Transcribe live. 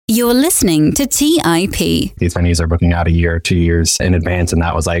You're listening to TIP. These venues are booking out a year, 2 years in advance, and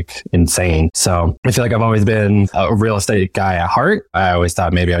that was like insane. So I feel like I've always been a real estate guy at heart. I always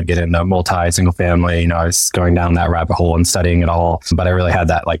thought maybe I'd get into single family. I was going down that rabbit hole and studying it all. But I really had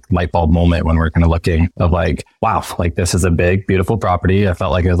that like light bulb moment when we're kind of looking of like, wow, like this is a big, beautiful property. I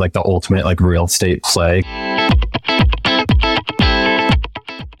felt like it was like the ultimate like real estate play.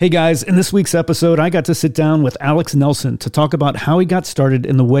 Hey guys, in this week's episode, I got to sit down with Alex Nelson to talk about how he got started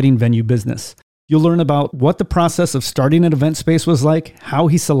in the wedding venue business. You'll learn about what the process of starting an event space was like, how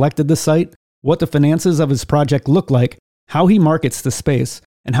he selected the site, what the finances of his project look like, how he markets the space,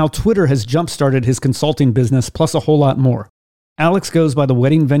 and how Twitter has jump-started his consulting business, plus a whole lot more. Alex goes by the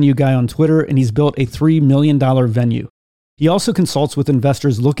Wedding Venue Guy on Twitter, and he's built a $3 million venue. He also consults with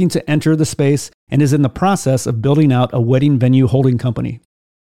investors looking to enter the space and is in the process of building out a wedding venue holding company.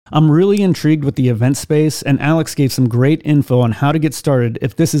 I'm really intrigued with the event space, and Alex gave some great info on how to get started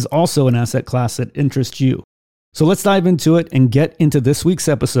if this is also an asset class that interests you. So let's dive into it and get into this week's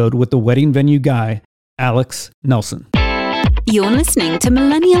episode with the Wedding Venue Guy, Alex Nelson. You're listening to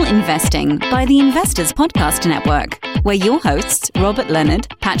Millennial Investing by the Investors Podcast Network, where your hosts, Robert Leonard,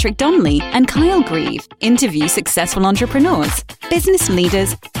 Patrick Donnelly, and Kyle Grieve, interview successful entrepreneurs, business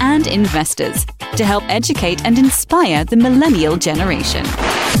leaders, and investors to help educate and inspire the millennial generation.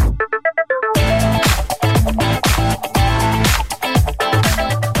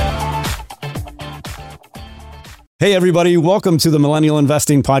 Hey everybody, welcome to the Millennial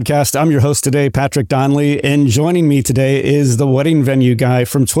Investing Podcast. I'm your host today, Patrick Donnelly, and joining me today is the Wedding Venue Guy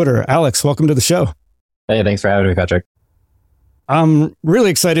from Twitter. Alex, welcome to the show. Hey, thanks for having me, Patrick. I'm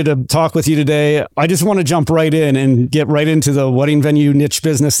really excited to talk with you today. I just want to jump right in and get right into the wedding venue niche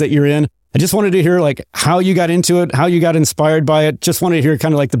business that you're in. I just wanted to hear like how you got into it, how you got inspired by it. Just wanted to hear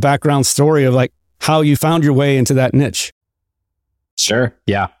kind of like the background story of like how you found your way into that niche. Sure.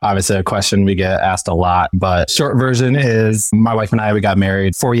 Yeah. Obviously a question we get asked a lot, but short version is my wife and I, we got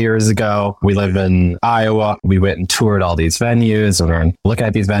married 4 years ago. We live in Iowa. We went and toured all these venues and we're looking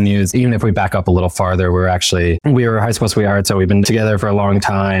at these venues. Even if we back up a little farther, we were high school sweethearts. So we've been together for a long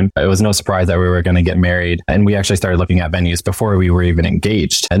time. It was no surprise that we were going to get married. And we actually started looking at venues before we were even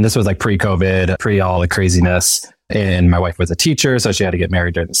engaged. And this was like pre-COVID, pre all the craziness. And my wife was a teacher, so she had to get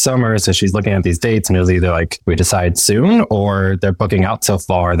married during the summer. So she's looking at these dates and it was either like we decide soon or they're booking out so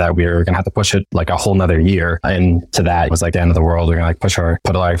far that we were going to have to push it like a whole nother year. And to that, it was like the end of the world. We're going to like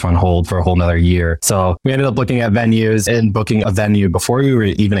put life on hold for a whole nother year. So we ended up looking at venues and booking a venue before we were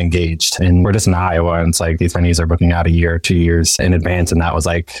even engaged. And we're just in Iowa. And it's like these venues are booking out a year, 2 years in advance. And that was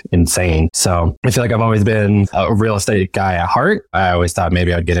like insane. So I feel like I've always been a real estate guy at heart. I always thought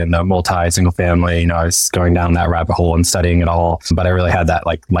maybe I'd get into single family. I was going down that rabbit hole and studying it all. But I really had that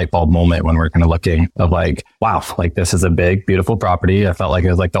like light bulb moment when we're kind of looking of like, wow, like this is a big, beautiful property. I felt like it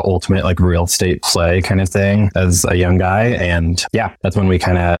was like the ultimate like real estate play kind of thing as a young guy. And yeah, that's when we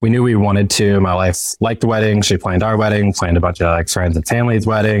knew we wanted to. My wife liked the wedding. She planned our wedding, planned a bunch of like friends and family's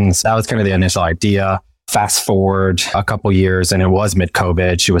weddings. That was kind of the initial idea. Fast forward a couple years and it was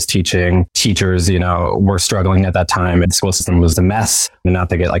mid-COVID. She was teaching. Teachers, were struggling at that time. The school system was a mess. And not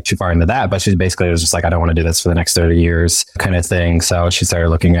to get like too far into that, but she basically was just like, I don't want to do this for the next 30 years kind of thing. So she started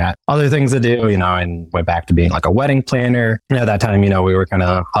looking at other things to do, and went back to being like a wedding planner. At that time, we were kind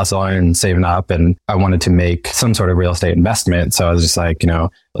of hustling and saving up and I wanted to make some sort of real estate investment. So I was just like,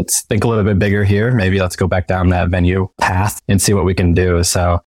 let's think a little bit bigger here. Maybe let's go back down that venue path and see what we can do.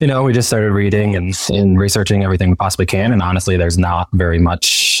 So, we just started reading and researching everything we possibly can. And honestly, there's not very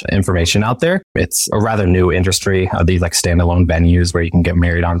much information out there. It's a rather new industry of these like standalone venues where you can get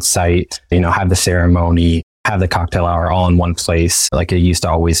married on site, have the ceremony, have the cocktail hour all in one place. Like it used to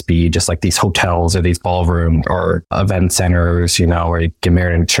always be just like these hotels or these ballrooms or event centers, where you get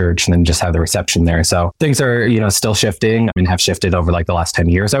married in a church and then just have the reception there. So things are, still shifting. Have shifted over like the last 10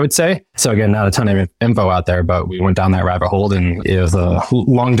 years, I would say. So again, not a ton of info out there, but we went down that rabbit hole and it was a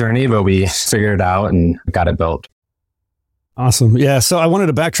long journey, but we figured it out and got it built. Awesome. Yeah. So I wanted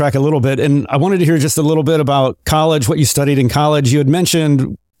to backtrack a little bit and I wanted to hear just a little bit about college, what you studied in college. You had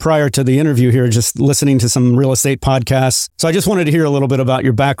mentioned prior to the interview here, just listening to some real estate podcasts. So I just wanted to hear a little bit about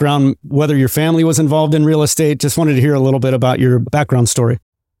your background, whether your family was involved in real estate. Just wanted to hear a little bit about your background story.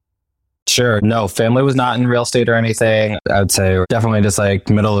 Sure. No, family was not in real estate or anything. I would say we're definitely just like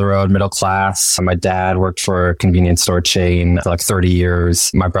middle of the road, middle class. My dad worked for a convenience store chain for like 30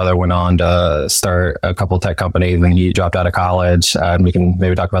 years. My brother went on to start a couple of tech companies and he dropped out of college. And we can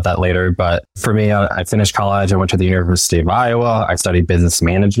maybe talk about that later. But for me, I finished college. I went to the University of Iowa. I studied business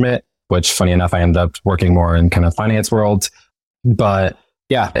management, which funny enough, I ended up working more in kind of finance world. But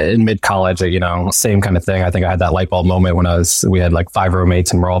Yeah, in mid-college, same kind of thing. I think I had that light bulb moment when we had like 5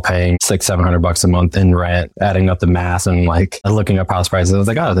 roommates and we're all paying $600-700 a month in rent, adding up the math and like looking up house prices. I was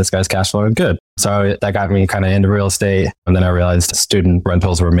like, oh, this guy's cash flow is good. So that got me kind of into real estate. And then I realized student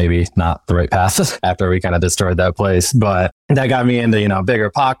rentals were maybe not the right path after we kind of destroyed that place. But that got me into, Bigger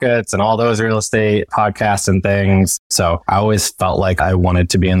Pockets and all those real estate podcasts and things. So I always felt like I wanted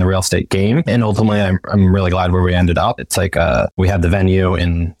to be in the real estate game. And ultimately, I'm really glad where we ended up. It's like we had the venue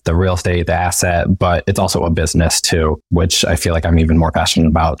in the real estate, the asset, but it's also a business too, which I feel like I'm even more passionate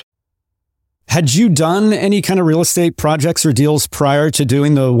about. Had you done any kind of real estate projects or deals prior to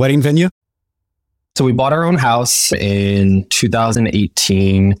doing the wedding venue? So we bought our own house in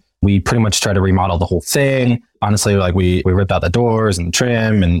 2018. We pretty much tried to remodel the whole thing. Honestly, like we ripped out the doors and the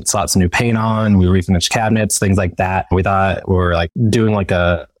trim and slapped some new paint on. We refinished cabinets, things like that. We thought we were like doing like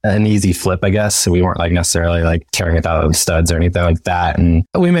an easy flip, I guess. So we weren't like necessarily like tearing it out of studs or anything like that. And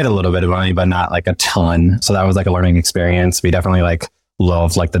we made a little bit of money, but not like a ton. So that was like a learning experience. We definitely like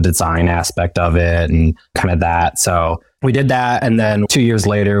loved like the design aspect of it and kind of that. So we did that. And then 2 years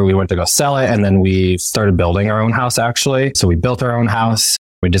later, we went to go sell it. And then we started building our own house, actually. So we built our own house.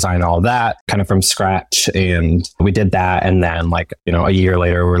 We designed all of that kind of from scratch. And we did that. And then like, a year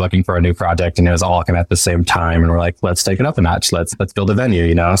later, we're looking for a new project and it was all kind of at the same time. And we're like, let's take it up a notch. Let's build a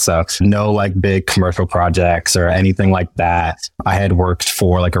venue, So no like big commercial projects or anything like that. I had worked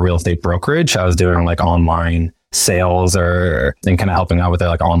for like a real estate brokerage. I was doing like online sales and kind of helping out with their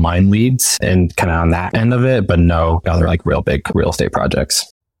like online leads and kind of on that end of it, but no other like real big real estate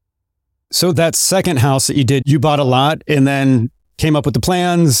projects. So that second house that you did, you bought a lot and then came up with the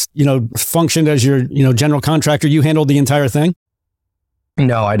plans, functioned as your, general contractor. You handled the entire thing?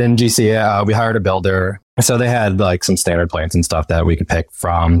 No, I didn't GC it. We hired a builder. So they had like some standard plans and stuff that we could pick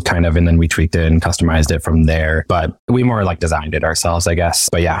from kind of, and then we tweaked it and customized it from there. But we more like designed it ourselves, I guess.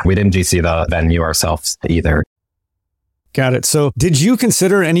 But yeah, we didn't GC the venue ourselves either. Got it. So did you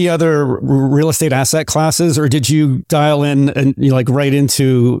consider any other real estate asset classes or did you dial in and like right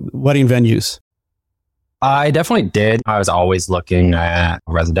into wedding venues? I definitely did. I was always looking at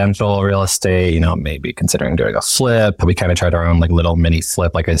residential real estate, maybe considering doing a flip. We kind of tried our own like little mini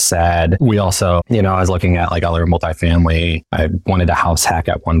flip, like I said. We also, I was looking at like other multifamily. I wanted a house hack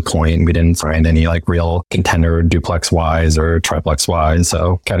at one point. We didn't find any like real contender duplex wise or triplex wise.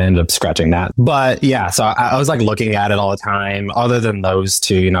 So kind of ended up scratching that. But yeah, so I was like looking at it all the time. Other than those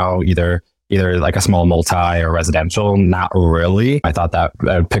two, either like a small multi or residential, not really. I thought that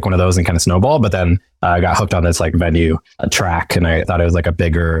I would pick one of those and kind of snowball, but then I got hooked on this like venue track and I thought it was like a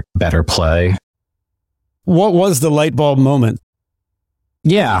bigger, better play. What was the light bulb moment?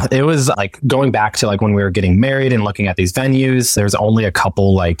 Yeah, it was like going back to like when we were getting married and looking at these venues, there's only a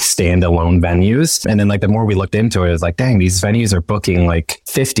couple like standalone venues. And then like the more we looked into it, it was like, dang, these venues are booking like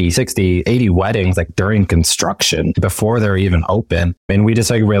 50, 60, 80 weddings like during construction before they're even open. And we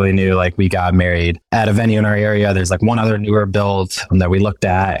just like really knew like we got married at a venue in our area. There's like one other newer build that we looked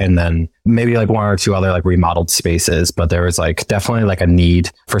at and then maybe like one or two other like remodeled spaces, but there was like definitely like a need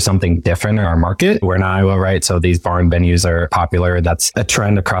for something different in our market. We're in Iowa, right? So these barn venues are popular. That's a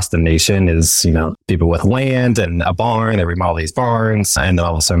trend across the nation is, people with land and a barn, they remodel these barns and then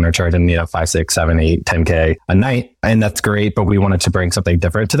all of a sudden they're charging, 5, 6, 7, 8, 10K a night. And that's great, but we wanted to bring something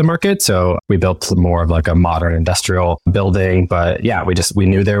different to the market. So we built more of like a modern industrial building. But yeah, we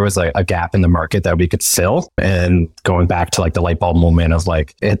knew there was like a gap in the market that we could fill. And going back to like the light bulb moment of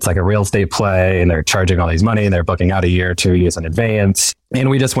like, it's like a real estate play and they're charging all these money and they're booking out a year, 2 years in advance. And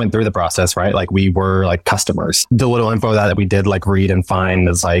we just went through the process, right? Like we were like customers. The little info that we did like read and find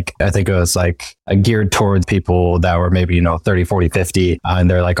is like, I think it was like geared towards people that were maybe, 30, 40, 50. And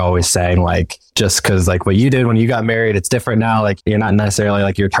they're like always saying like, just because like what you did when you got married, it's different now. Like you're not necessarily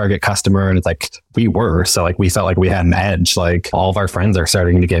like your target customer. And it's like we were. So like we felt like we had an edge. Like all of our friends are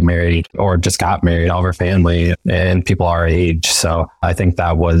starting to get married or just got married, all of our family and people our age. So I think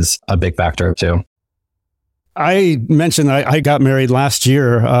that was a big factor too. I mentioned that I got married last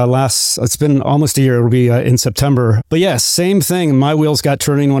year. It's been almost a year. It'll be in September. But yeah, same thing. My wheels got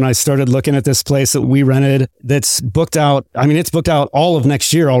turning when I started looking at this place that we rented that's booked out. I mean, it's booked out all of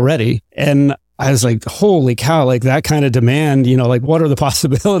next year already. And I was like, holy cow, like that kind of demand, like what are the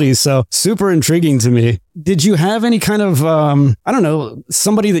possibilities? So super intriguing to me. Did you have any kind of,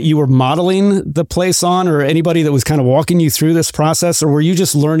 somebody that you were modeling the place on or anybody that was kind of walking you through this process? Or were you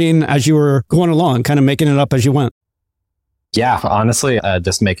just learning as you were going along, kind of making it up as you went? Yeah, honestly,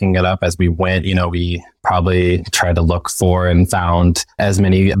 just making it up as we went. We probably tried to look for and found as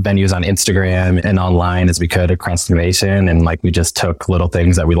many venues on Instagram and online as we could across the nation. And like, we just took little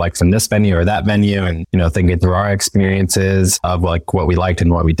things that we liked from this venue or that venue and, thinking through our experiences of like what we liked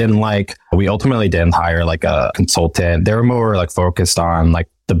and what we didn't like. We ultimately didn't hire like a consultant. They were more like focused on like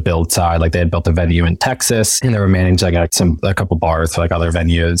the build side. Like they had built a venue in Texas and they were managing like a couple bars for like other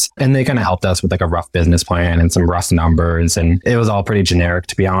venues. And they kind of helped us with like a rough business plan and some rough numbers. And it was all pretty generic,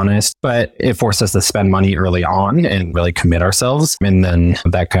 to be honest, but it forced us to spend money early on and really commit ourselves. And then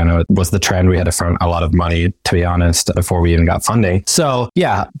that kind of was the trend. We had to front a lot of money, to be honest, before we even got funding. So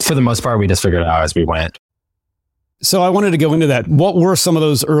yeah, for the most part, we just figured it out as we went. So I wanted to go into that. What were some of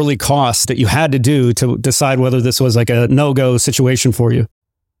those early costs that you had to do to decide whether this was like a no-go situation for you?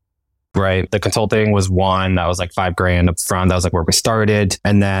 Right. The consulting was one that was like $5,000 up front. That was like where we started.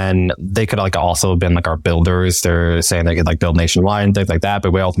 And then they could like also have been like our builders. They're saying they could like build nationwide and things like that.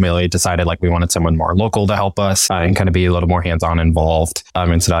 But we ultimately decided like we wanted someone more local to help us and kind of be a little more hands-on involved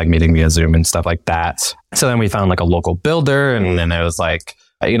instead of like meeting via Zoom and stuff like that. So then we found like a local builder, and then it was like,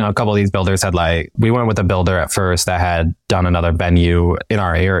 a couple of these builders had we went with a builder at first that had done another venue in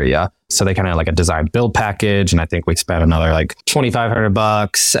our area. So they kind of like a design build package. And I think we spent another like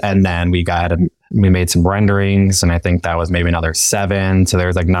 $2,500. And then we made some renderings. And I think that was maybe another $7,000. So there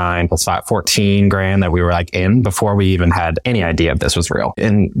was like 9 plus 5, $14,000 that we were like in before we even had any idea if this was real.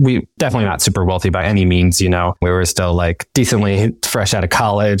 And we definitely not super wealthy by any means. We were still like decently fresh out of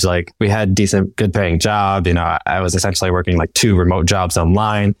college. Like we had decent, good paying job. I was essentially working like 2 remote jobs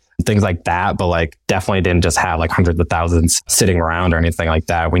online, things like that, but like definitely didn't just have like hundreds of thousands sitting around or anything like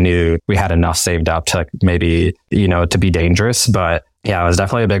that. We knew we had enough saved up to like maybe, to be dangerous, but yeah, it was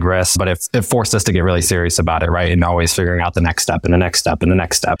definitely a big risk, but it forced us to get really serious about it, right? And always figuring out the next step and the next step and the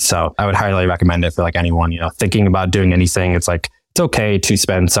next step. So I would highly recommend it for like anyone, thinking about doing anything. It's like, it's okay to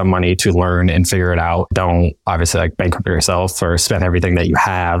spend some money to learn and figure it out. Don't obviously like bankrupt yourself or spend everything that you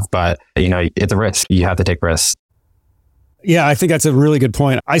have, but it's a risk. You have to take risks. Yeah, I think that's a really good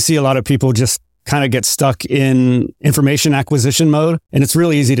point. I see a lot of people just kind of get stuck in information acquisition mode, and it's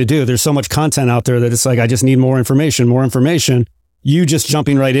really easy to do. There's so much content out there that it's like, I just need more information. You just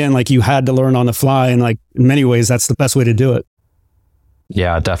jumping right in, like you had to learn on the fly. And like in many ways, that's the best way to do it.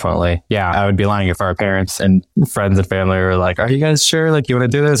 Yeah, definitely. Yeah, I would be lying if our parents and friends and family were like, are you guys sure? Like, you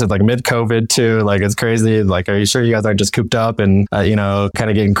want to do this? It's like mid-COVID too. Like, it's crazy. Like, are you sure you guys aren't just cooped up and, kind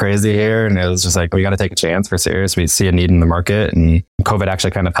of getting crazy here? And it was just like, we got to take a chance. We're serious. We see a need in the market, and COVID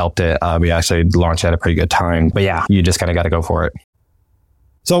actually kind of helped it. We actually launched at a pretty good time. But yeah, you just kind of got to go for it.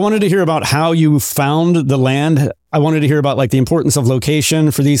 So I wanted to hear about how you found the land. I wanted to hear about like the importance of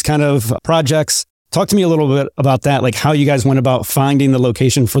location for these kind of projects. Talk to me a little bit about that, like how you guys went about finding the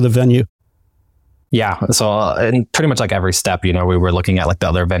location for the venue. Yeah. So in pretty much like every step, we were looking at like the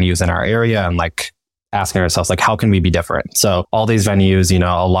other venues in our area and like asking ourselves, like, how can we be different? So all these venues,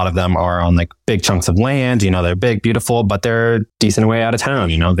 a lot of them are on like big chunks of land, they're big, beautiful, but they're decent way out of town.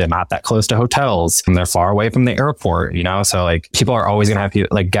 They're not that close to hotels and they're far away from the airport, so like people are always going to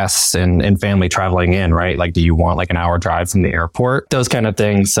have like guests and family traveling in, right? Like, do you want like an hour drive from the airport? Those kind of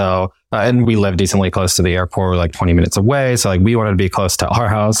things. So and we live decently close to the airport, like 20 minutes away. So like we wanted to be close to our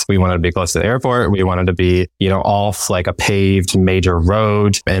house. We wanted to be close to the airport. We wanted to be, off like a paved major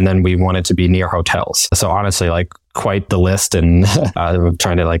road. And then we wanted to be near hotels. So honestly, like quite the list, and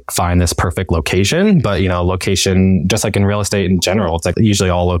trying to like find this perfect location. But location, just like in real estate in general, it's like usually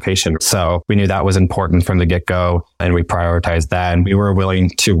all location. So we knew that was important from the get-go, and we prioritized that, and we were willing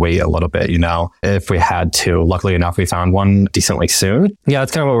to wait a little bit, if we had to. Luckily enough, we found one decently soon. Yeah,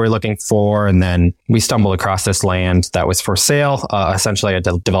 that's kind of what we're looking for. And then we stumbled across this land that was for sale. Essentially, a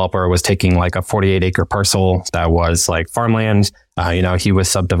developer was taking like a 48-acre parcel that was like farmland. He was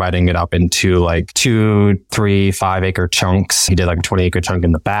subdividing it up into like 2, 3, 5 acre chunks. He did like a 20-acre chunk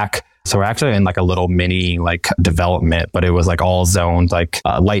in the back. So we're actually in like a little mini like development, but it was like all zoned like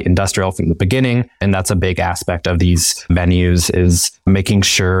light industrial from the beginning. And that's a big aspect of these venues, is making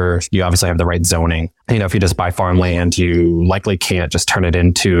sure you obviously have the right zoning. If you just buy farmland, you likely can't just turn it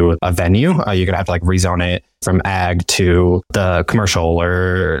into a venue. You're going to have to like rezone it from ag to the commercial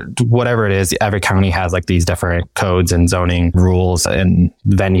or whatever it is. Every county has like these different codes and zoning rules, and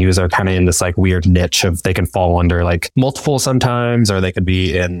venues are kind of in this like weird niche of they can fall under like multiple sometimes, or they could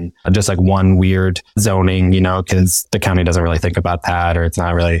be in just like one weird zoning, because the county doesn't really think about that, or it's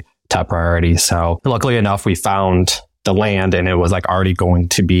not really top priority. So luckily enough, we found the land, and it was like already going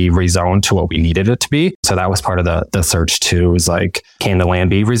to be rezoned to what we needed it to be. So that was part of the search too, is like, can the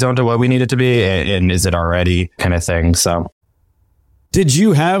land be rezoned to what we need it to be? And is it already, kind of thing? So Did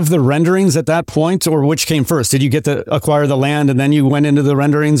you have the renderings at that point, or which came first? Did you get to acquire the land and then you went into the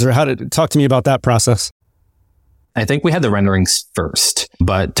renderings, or talk to me about that process? I think we had the renderings first,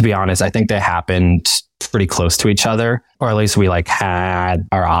 but to be honest, I think they happened pretty close to each other, or at least we had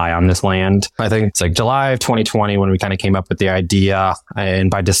our eye on this land. I think it's July of 2020 when we kind of came up with the idea.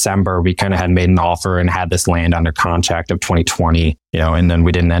 And by December, we kind of had made an offer and had this land under contract of 2020, and then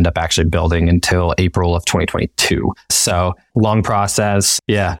we didn't end up actually building until April of 2022. So long process.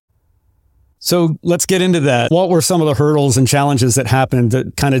 Yeah. So let's get into that. What were some of the hurdles and challenges that happened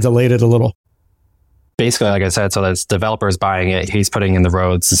that kind of delayed it a little? Basically, like I said, so this developer's buying it. He's putting in the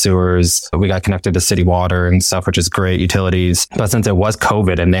roads, the sewers. We got connected to city water and stuff, which is great, utilities. But since it was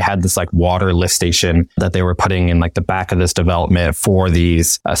COVID and they had this water lift station that they were putting in the back of this development for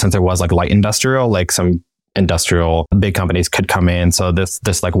these, since it was light industrial, some industrial big companies could come in. So this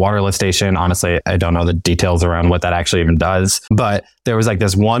water lift station, honestly, I don't know the details around what that actually even does, but there was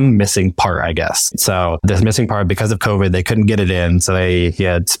this one missing part, I guess. So this missing part, because of COVID, they couldn't get it in. So he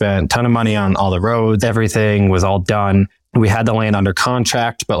had spent a ton of money on all the roads. Everything was all done. We had the land under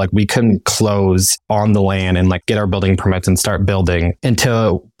contract, but we couldn't close on the land and get our building permits and start building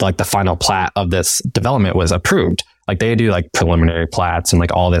until the final plat of this development was approved. They do preliminary plats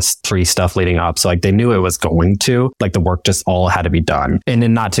and all this free stuff leading up. So they knew it was going to, the work just all had to be done. And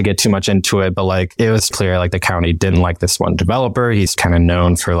then not to get too much into it, but it was clear the county didn't like this one developer. He's kind of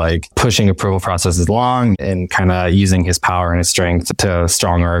known for pushing approval processes along and kind of using his power and his strength to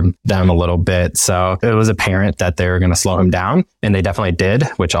strong arm them a little bit. So it was apparent that they were going to slow him down, and they definitely did,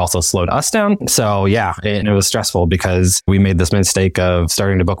 which also slowed us down. So yeah, and it was stressful because we made this mistake of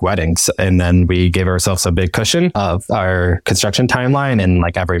starting to book weddings, and then we gave ourselves a big cushion of our construction timeline, and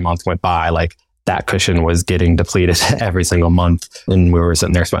every month went by, that cushion was getting depleted every single month, and we were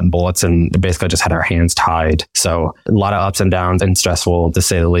sitting there sweating bullets and basically just had our hands tied. So a lot of ups and downs and stressful to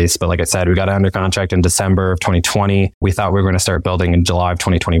say the least. But like I said, we got it under contract in December of 2020. We thought we were going to start building in July of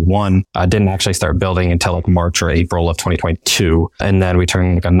 2021. Didn't actually start building until March or April of 2022. And then we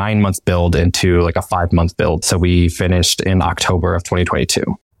turned a 9-month build into a 5-month build. So we finished in October of 2022.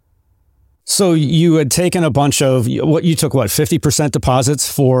 So you had taken a bunch of, you took 50% deposits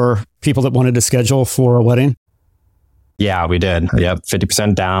for people that wanted to schedule for a wedding? Yeah, we did. Yep.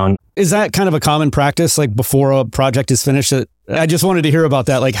 50% down. Is that kind of a common practice, before a project is finished? I just wanted to hear about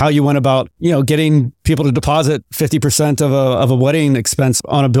that, how you went about, getting people to deposit 50% of a wedding expense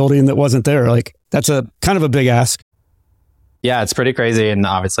on a building that wasn't there. That's a kind of a big ask. Yeah, it's pretty crazy. And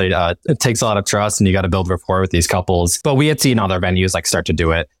obviously, it takes a lot of trust, and you got to build rapport with these couples. But we had seen other venues start to do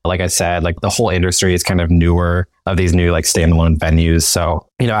it. Like I said, the whole industry is kind of newer of these new standalone venues. So,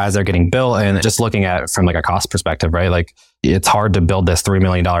 as they're getting built, and just looking at it from a cost perspective, right? It's hard to build this $3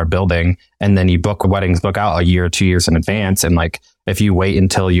 million building, and then you book out a year, 2 years in advance. And if you wait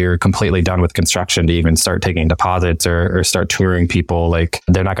until you're completely done with construction to even start taking deposits or start touring people,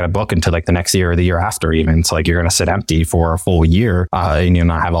 they're not going to book until the next year or the year after even. So you're going to sit empty for a full year and you'll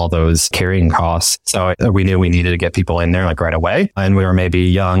not have all those carrying costs. So we knew we needed to get people in there right away. And we were maybe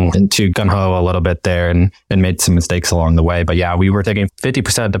young and too gung-ho a little bit there and made some mistakes along the way. But yeah, we were taking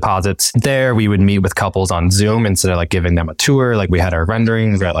 50% deposits there. We would meet with couples on Zoom instead of giving them a tour. We had our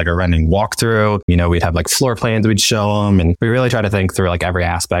renderings, we had a rendering walkthrough. We'd have floor plans we'd show them. And we really tried to think through every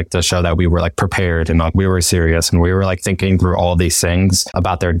aspect to show that we were prepared and we were serious, and we were thinking through all these things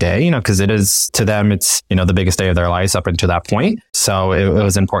about their day, because it is, to them, it's, the biggest day of their lives up until that point. So it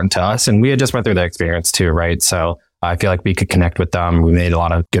was important to us, and we had just went through the experience too, right? So I feel like we could connect with them. We made a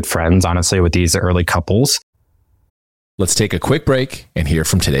lot of good friends, honestly, with these early couples. Let's take a quick break and hear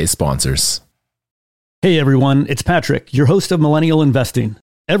from today's sponsors. Hey everyone, it's Patrick, your host of Millennial Investing.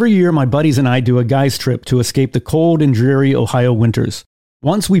 Every year, my buddies and I do a guy's trip to escape the cold and dreary Ohio winters.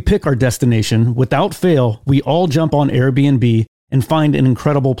 Once we pick our destination, without fail, we all jump on Airbnb and find an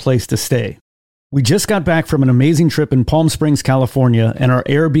incredible place to stay. We just got back from an amazing trip in Palm Springs, California, and our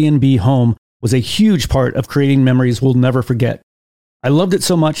Airbnb home was a huge part of creating memories we'll never forget. I loved it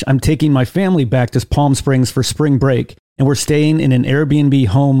so much, I'm taking my family back to Palm Springs for spring break, and we're staying in an Airbnb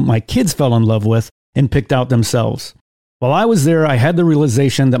home my kids fell in love with and picked out themselves. While I was there, I had the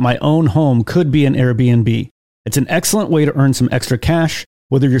realization that my own home could be an Airbnb. It's an excellent way to earn some extra cash,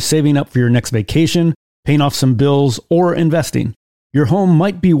 whether you're saving up for your next vacation, paying off some bills, or investing. Your home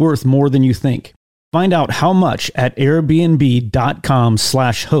might be worth more than you think. Find out how much at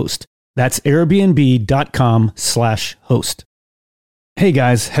airbnb.com/host. That's airbnb.com/host. Hey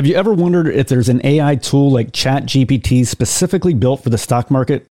guys, have you ever wondered if there's an AI tool like ChatGPT specifically built for the stock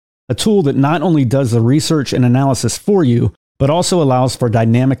market? A tool that not only does the research and analysis for you, but also allows for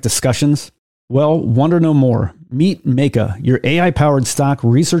dynamic discussions? Well, wonder no more. Meet Meka, your AI-powered stock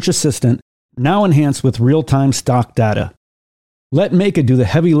research assistant, now enhanced with real-time stock data. Let Meka do the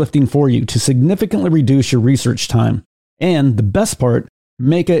heavy lifting for you to significantly reduce your research time. And the best part,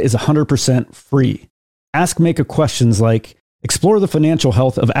 Meka is 100% free. Ask Meka questions like, explore the financial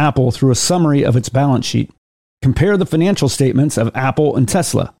health of Apple through a summary of its balance sheet. Compare the financial statements of Apple and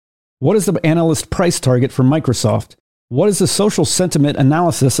Tesla. What is the analyst price target for Microsoft? What is the social sentiment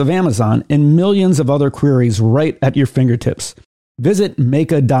analysis of Amazon? And millions of other queries right at your fingertips. Visit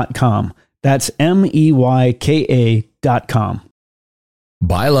Meka.com. That's MEYKA.com.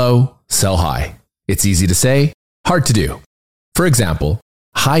 Buy low, sell high. It's easy to say, hard to do. For example,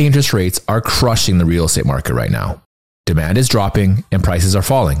 high interest rates are crushing the real estate market right now. Demand is dropping and prices are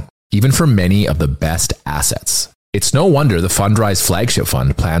falling, even for many of the best assets. It's no wonder the Fundrise flagship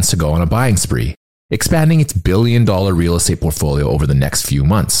fund plans to go on a buying spree, expanding its billion-dollar real estate portfolio over the next few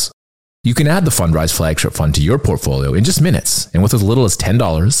months. You can add the Fundrise flagship fund to your portfolio in just minutes and with as little as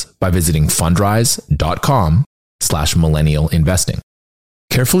 $10 by visiting fundrise.com/millennialinvesting.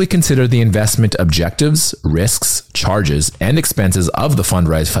 Carefully consider the investment objectives, risks, charges, and expenses of the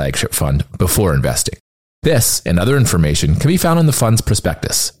Fundrise flagship fund before investing. This and other information can be found in the fund's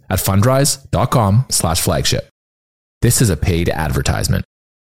prospectus at fundrise.com/flagship. This is a paid advertisement.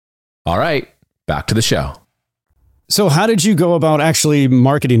 All right, back to the show. So how did you go about actually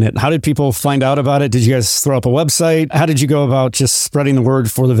marketing it? How did people find out about it? Did you guys throw up a website? How did you go about just spreading the word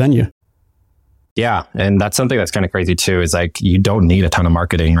for the venue? Yeah. And that's something that's kind of crazy too, is like, you don't need a ton of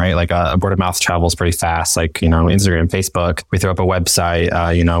marketing, right? Like word of mouth travels pretty fast. Like, Instagram, Facebook, we threw up a website,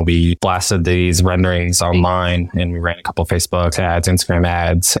 we blasted these renderings online and we ran a couple of Facebook ads, Instagram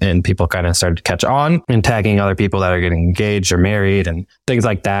ads, and people kind of started to catch on and tagging other people that are getting engaged or married and things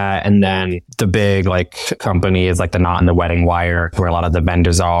like that. And then the big company is like the Knot in the Wedding Wire, where a lot of the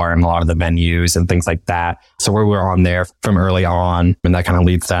vendors are and a lot of the venues and things like that. So we were on there from early on, and that kind of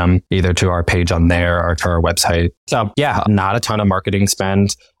leads them either to our page on there or to our website. So yeah, not a ton of marketing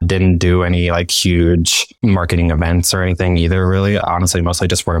spend. Didn't do any huge marketing events or anything either, really. Honestly, mostly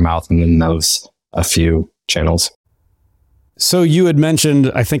just word of mouth and then those a few channels. So you had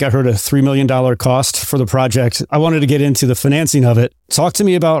mentioned, I think I heard a $3 million cost for the project. I wanted to get into the financing of it. Talk to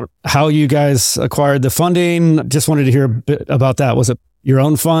me about how you guys acquired the funding. Just wanted to hear a bit about that. Was it your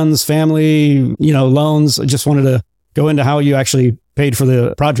own funds, family, loans? I just wanted to go into how you actually paid for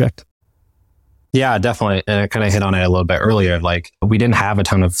the project. Yeah, definitely. And I kind of hit on it a little bit earlier. We didn't have a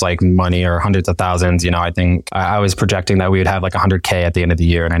ton of money or hundreds of thousands. I think I was projecting that we would have $100K at the end of the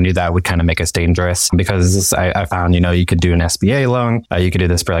year. And I knew that would kind of make us dangerous because I found, you could do an SBA loan. You could do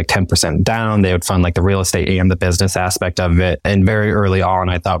this for 10% down. They would fund the real estate and the business aspect of it. And very early on,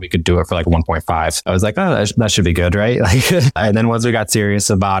 I thought we could do it for 1.5. I was like, oh, that should be good, right? And then once we got serious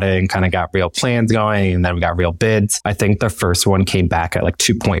about it and kind of got real plans going, and then we got real bids, I think the first one came back at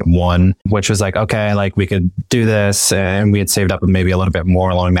 2.1, which was okay, we could do this. And we had saved up maybe a little bit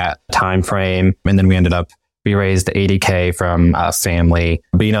more along that time frame. And then we raised $80K from family.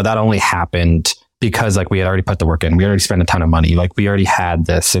 But, that only happened because we had already put the work in. We already spent a ton of money. We already had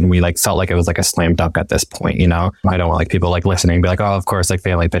this and we felt like it was a slam dunk at this point, I don't want people listening and be oh, of course,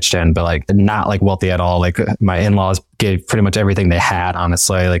 family pitched in, but not wealthy at all. My in-laws gave pretty much everything they had,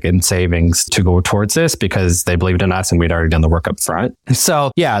 honestly, in savings to go towards this because they believed in us and we'd already done the work up front.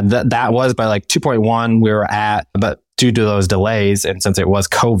 So yeah, that was by 2.1 we were at, but due to those delays, and since it was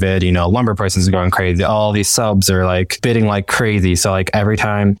COVID, lumber prices are going crazy. All these subs are bidding like crazy. So every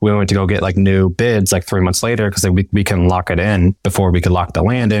time we went to go get new bids 3 months later, because we can lock it in before we could lock the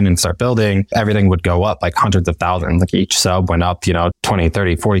land in and start building, everything would go up hundreds of thousands. Each sub went up, 20,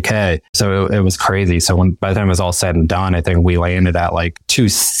 30, 40K. So it was crazy. So by the time it was all said and done, I think we landed at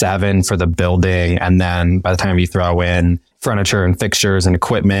 2.7 for the building. And then by the time you throw in furniture and fixtures and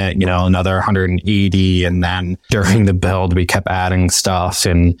equipment, another 180. And then during the build, we kept adding stuff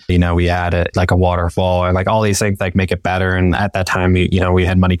and, we added a waterfall and all these things make it better. And at that time, we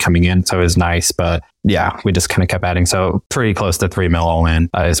had money coming in. So it was nice. But yeah, we just kind of kept adding. So pretty close to 3 mil all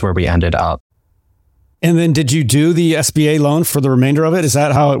in is where we ended up. And then did you do the SBA loan for the remainder of it? Is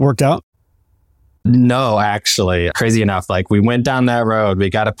that how it worked out? No, actually, crazy enough, we went down that road, we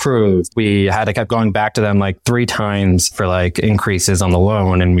got approved. We had to keep going back to them 3 times for increases on the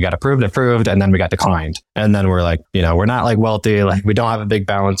loan, and we got approved, and then we got declined. And then we're we're not wealthy, we don't have a big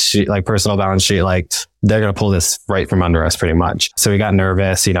balance sheet, personal balance sheet, they're going to pull this right from under us pretty much. So we got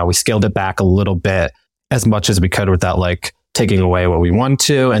nervous, we scaled it back a little bit as much as we could without taking away what we want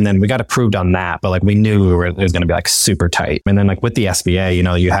to. And then we got approved on that, but we knew it was going to be super tight. And then with the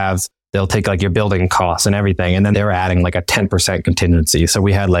SBA, they'll take your building costs and everything. And then they were adding a 10% contingency. So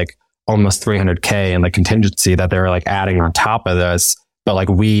we had almost $300K in like contingency that they were like adding on top of this. But like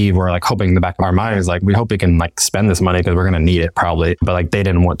we were like hoping in the back of our minds, like we hope we can like spend this money because we're going to need it probably. But like they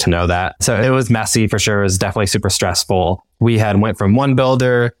didn't want to know that. So it was messy for sure. It was definitely super stressful. We had went from one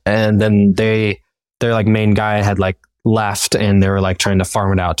builder and then their like main guy had like left and they were like trying to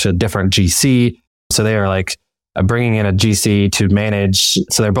farm it out to a different GC. So they were like bringing in a GC to manage.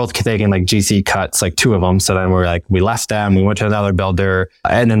 So they're both taking like GC cuts, like two of them. So then we left them, we went to another builder,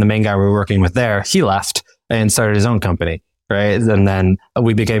 and then the main guy we were working with there, he left and started his own company. Right. And then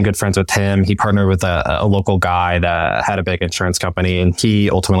we became good friends with him. He partnered with a local guy that had a big insurance company, and he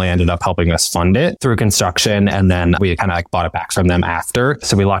ultimately ended up helping us fund it through construction. And then we kind of like bought it back from them after.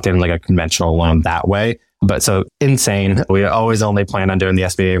 So we locked in like a conventional loan that way. But so insane. We always only planned on doing the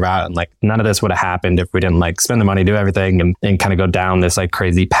SBA route, and like none of this would have happened if we didn't like spend the money, do everything and kind of go down this like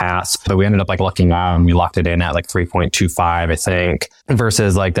crazy path. But we ended up like lucking out and we locked it in at like 3.25, I think,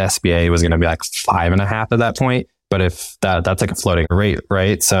 versus like the SBA was going to be like 5.5 at that point. But if that's like a floating rate,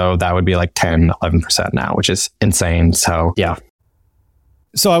 right? So that would be like 10, 11% now, which is insane. So yeah.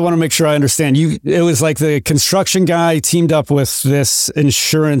 So I want to make sure I understand. It was like the construction guy teamed up with this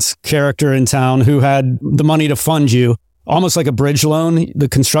insurance character in town who had the money to fund you, almost like a bridge loan. The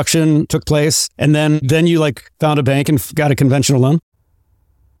construction took place. And then you like found a bank and got a conventional loan?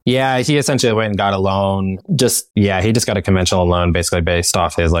 Yeah, he essentially went and got a loan. He just got a conventional loan basically based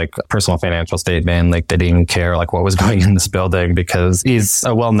off his like personal financial statement. Like they didn't even care like what was going in this building because he's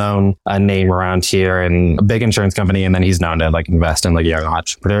a well-known name around here and a big insurance company. And then he's known to like invest in like young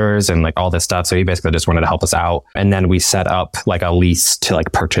entrepreneurs and like all this stuff. So he basically just wanted to help us out. And then we set up like a lease to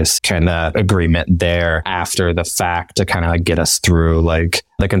like purchase kind of agreement there after the fact to kind of like get us through like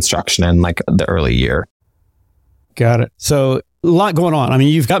the construction in like the early year. Got it. So a lot going on. I mean,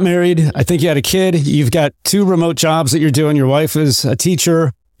 you've got married. I think you had a kid. You've got 2 remote jobs that you're doing. Your wife is a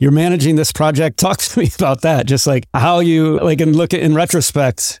teacher. You're managing this project. Talk to me about that. Just like how you like and look at in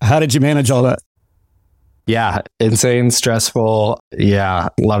retrospect, how did you manage all that? Yeah, insane, stressful. Yeah,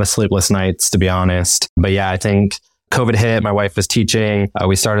 a lot of sleepless nights, to be honest. But yeah, I think COVID hit. My wife was teaching.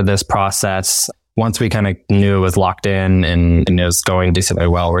 We started this process. Once we kind of knew it was locked in and it was going decently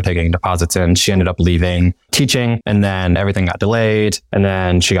well, we're taking deposits in. She ended up leaving teaching and then everything got delayed and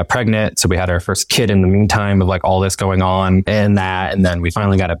then she got pregnant. So we had our first kid in the meantime of like all this going on and that. And then we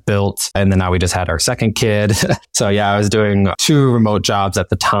finally got it built. And then now we just had our second kid. So yeah, I was doing 2 remote jobs at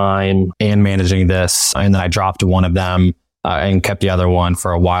the time and managing this. And then I dropped one of them. And kept the other one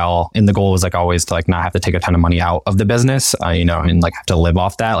for a while. And the goal was like always to like not have to take a ton of money out of the business, and like have to live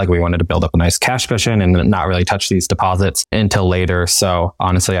off that. Like we wanted to build up a nice cash cushion and not really touch these deposits until later. So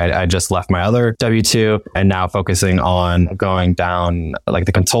honestly, I just left my other W-2 and now focusing on going down like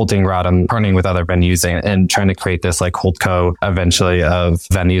the consulting route and partnering with other venues and trying to create this like holdco eventually of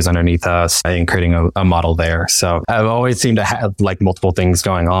venues underneath us and creating a model there. So I've always seemed to have like multiple things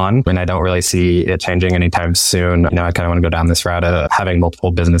going on and I don't really see it changing anytime soon. I kind of want to go down this route of having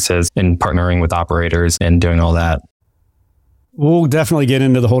multiple businesses and partnering with operators and doing all that. We'll definitely get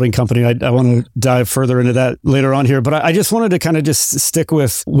into the holding company. I want to dive further into that later on here, but I just wanted to kind of just stick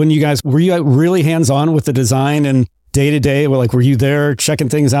with when were you really hands-on with the design and day to day? Like, were you there checking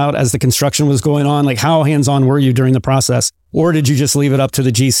things out as the construction was going on? Like how hands-on were you during the process? Or did you just leave it up to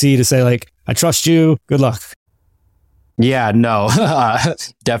the GC to say like, I trust you, good luck? Yeah, no,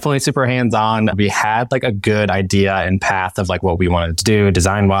 definitely super hands-on. We had like a good idea and path of like what we wanted to do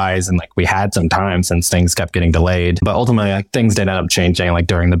design wise. And like we had some time since things kept getting delayed, but ultimately like things did end up changing like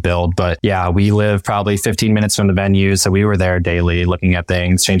during the build. But yeah, we live probably 15 minutes from the venue. So we were there daily looking at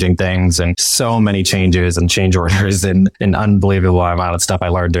things, changing things and so many changes and change orders and an unbelievable amount of stuff I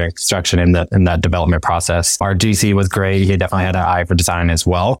learned during construction in that development process. Our GC was great. He definitely had an eye for design as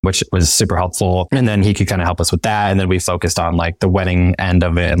well, which was super helpful. And then he could kind of help us with that. And then we focused on like the wedding end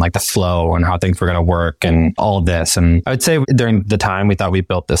of it and like the flow and how things were going to work and all of this. And I would say during the time we thought we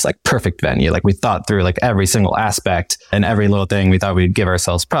built this like perfect venue. Like we thought through like every single aspect and every little thing. We thought we'd give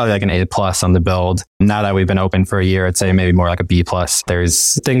ourselves probably like an A+ on the build. Now that we've been open for a year, I'd say maybe more like a B+.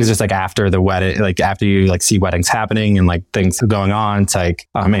 There's things just like after the wedding, like after you like see weddings happening and like things going on, it's like,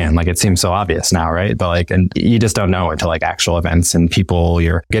 oh man, like it seems so obvious now, right? But like, and you just don't know until like actual events and people,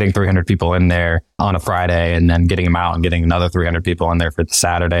 you're getting 300 people in there on a Friday and then getting them out and getting another 300 people in there for the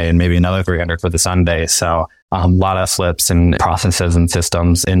Saturday and maybe another 300 for the Sunday. So a lot of slips and processes and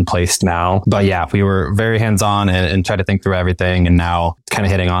systems in place now. But yeah, we were very hands-on and tried to think through everything. And now kind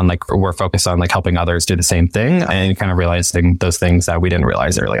of hitting on like we're focused on like helping others do the same thing and kind of realizing those things that we didn't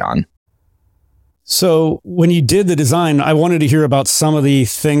realize early on. So when you did the design, I wanted to hear about some of the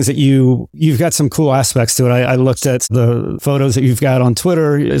things that you've got some cool aspects to it. I looked at the photos that you've got on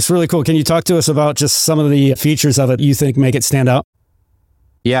Twitter. It's really cool. Can you talk to us about just some of the features of it you think make it stand out?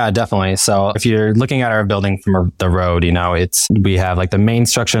 Yeah, definitely. So if you're looking at our building from the road, we have like the main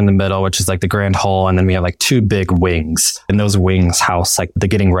structure in the middle, which is like the grand hall. And then we have like two big wings, and those wings house like the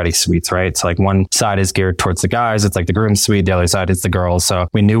getting ready suites, right? So like one side is geared towards the guys. It's like the groom suite. The other side is the girls. So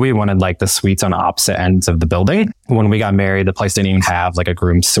we knew we wanted like the suites on opposite ends of the building. When we got married, the place didn't even have like a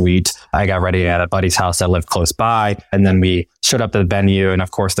groom suite. I got ready at a buddy's house that lived close by. And then we showed up to the venue, and of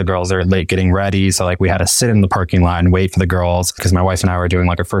course the girls are late getting ready. So like we had to sit in the parking lot and wait for the girls because my wife and I were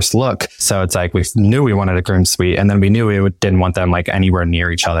doing like a first look. So it's like we knew we wanted a groom suite, and then we knew we didn't want them like anywhere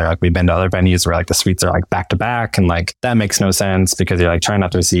near each other. Like we've been to other venues where like the suites are like back to back, and like that makes no sense because you're like trying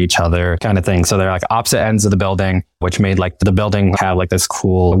not to see each other kind of thing. So they're like opposite ends of the building, which made like the building have like this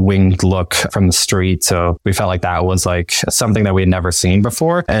cool winged look from the street. So we felt like that was like something that we had never seen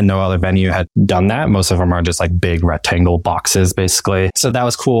before, and no other venue had done that. Most of them are just like big rectangle boxes basically. So that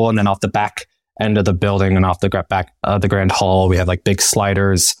was cool. And then off the back end of the building and off the back of the grand hall, we have like big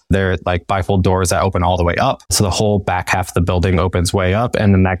sliders. They're like bifold doors that open all the way up. So the whole back half of the building opens way up,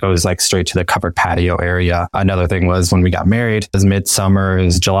 and then that goes like straight to the covered patio area. Another thing was when we got married, it was midsummer, it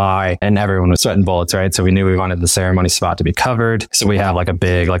was July, and everyone was sweating bullets, right? So we knew we wanted the ceremony spot to be covered. So we have like a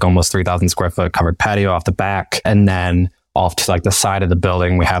big, like almost 3,000 square foot covered patio off the back. And then off to like the side of the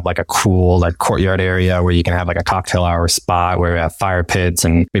building, we have like a cool like courtyard area where you can have like a cocktail hour spot where we have fire pits,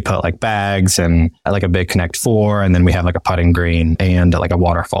 and we put like bags and like a big Connect 4, and then we have like a putting green and like a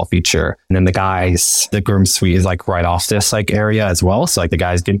waterfall feature. And then the groom suite is like right off this like area as well. So like the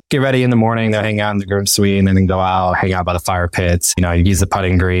guys get ready in the morning, they'll hang out in the groom suite, and then go out, hang out by the fire pits, use the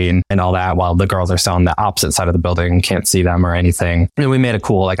putting green and all that, while the girls are still on the opposite side of the building, can't see them or anything. And we made a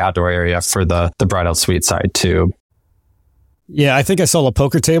cool like outdoor area for the bridal suite side too. Yeah, I think I saw a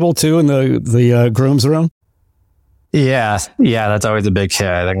poker table too in the groom's room. Yeah, that's always a big hit.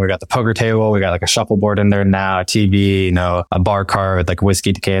 I think we got the poker table, we got like a shuffleboard in there now, a TV, a bar cart with like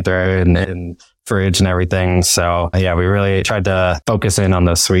whiskey decanter and fridge and everything. So yeah, we really tried to focus in on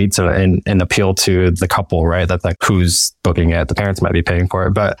those suites and appeal to the couple, right? That's like who's booking it. The parents might be paying for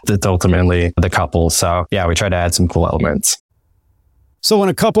it, but it's ultimately the couple. So yeah, we tried to add some cool elements. So when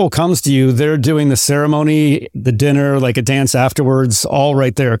a couple comes to you, they're doing the ceremony, the dinner, like a dance afterwards, all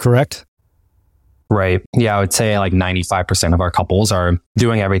right there, correct? Right. Yeah, I would say like 95% of our couples are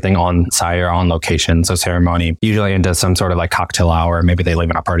doing everything on site or on location. So ceremony, usually into some sort of like cocktail hour. Maybe they live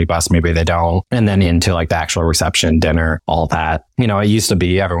in a party bus, maybe they don't. And then into like the actual reception, dinner, all that. It used to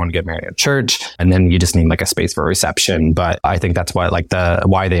be everyone would get married at church, and then you just need like a space for a reception. But I think that's what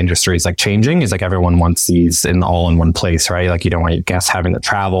why the industry is like changing is like everyone wants these all in one place, right? Like you don't want your guests having to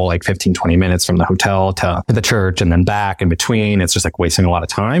travel like 15, 20 minutes from the hotel to the church and then back in between. It's just like wasting a lot of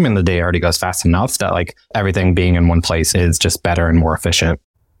time, and the day already goes fast enough that like everything being in one place is just better and more efficient.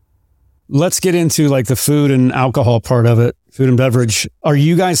 Let's get into like the food and alcohol part of it, food and beverage. Are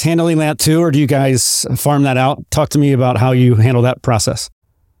you guys handling that too, or do you guys farm that out? Talk to me about how you handle that process.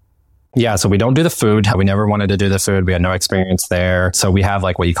 Yeah, so we don't do the food. We never wanted to do the food. We had no experience there. So we have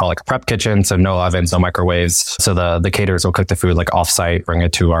like what you call like a prep kitchen. So no ovens, no microwaves. So the caterers will cook the food like offsite, bring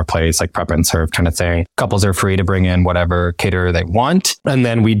it to our place, like prep and serve kind of thing. Couples are free to bring in whatever caterer they want. And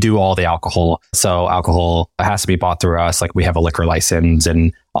then we do all the alcohol. So alcohol has to be bought through us. Like we have a liquor license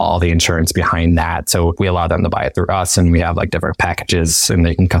and all the insurance behind that. So we allow them to buy it through us, and we have like different packages and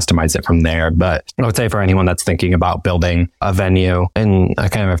they can customize it from there. But I would say for anyone that's thinking about building a venue, and I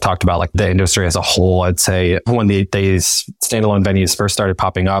kind of have talked about like the industry as a whole, I'd say when these standalone venues first started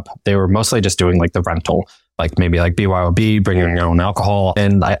popping up, they were mostly just doing like the rental, like maybe like BYOB, bringing your own alcohol.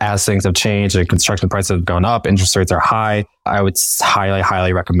 And as things have changed and construction prices have gone up, interest rates are high, I would highly,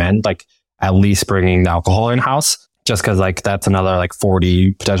 highly recommend like at least bringing the alcohol in-house. Just because like that's another like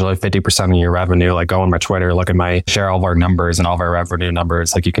 40, potentially 50% of your revenue. Like go on my Twitter, look at share all of our numbers and all of our revenue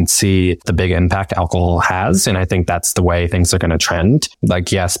numbers. Like you can see the big impact alcohol has. And I think that's the way things are going to trend.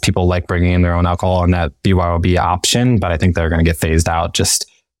 Like, yes, people like bringing in their own alcohol and that BYOB option, but I think they're going to get phased out just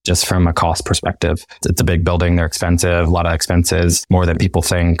from a cost perspective. It's a big building. They're expensive, a lot of expenses, more than people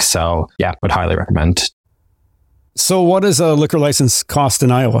think. So yeah, would highly recommend. So what does a liquor license cost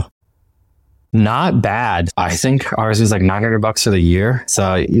in Iowa? Not bad. I think ours is like $900 for the year.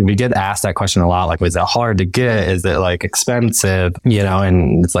 So we get asked that question a lot. Like, was it hard to get? Is it like expensive?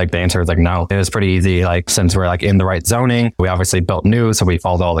 And it's like the answer is like, no, it was pretty easy. Like since we're like in the right zoning, we obviously built new. So we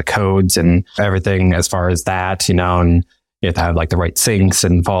followed all the codes and everything as far as that, and You have to have like the right sinks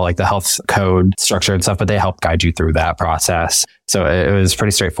and follow like the health code structure and stuff, but they help guide you through that process. So it was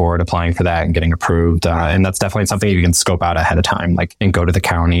pretty straightforward applying for that and getting approved. And that's definitely something you can scope out ahead of time, like, and go to the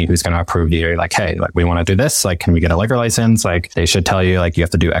county who's going to approve you. You're like, hey, like, we want to do this. Like, can we get a liquor license? Like, they should tell you, like, you have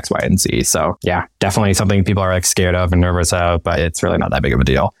to do X, Y, and Z. So yeah, definitely something people are like scared of and nervous of, but it's really not that big of a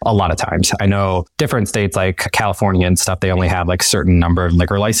deal. A lot of times I know different states like California and stuff, they only have like certain number of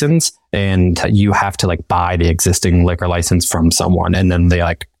liquor license, and you have to like buy the existing liquor license from someone. And then they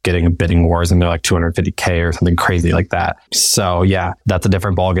like getting a bidding wars and they're like $250K or something crazy like that. So yeah, that's a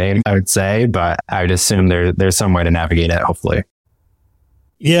different ball game, I would say, but I would assume there's some way to navigate it, hopefully.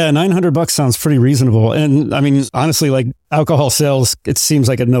 Yeah, $900 sounds pretty reasonable. And I mean, honestly, like alcohol sales, it seems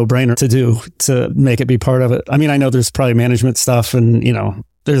like a no-brainer to do to make it be part of it. I mean, I know there's probably management stuff and, you know,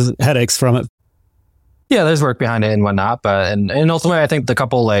 there's headaches from it. Yeah, there's work behind it and whatnot, but and ultimately I think the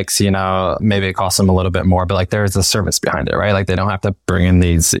couple lakes, you know, maybe it costs them a little bit more, but like there's a service behind it, right? Like they don't have to bring in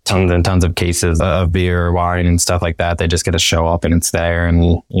these tons and tons of cases of beer or wine and stuff like that. They just get to show up and it's there,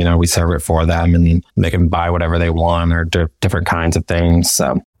 and you know, we serve it for them and they can buy whatever they want or different kinds of things.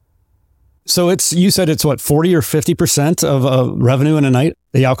 So it's, you said it's what, 40 or 50% of revenue in a night,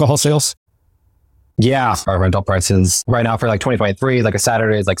 the alcohol sales? Yeah, our rental prices right now for like 2023, like a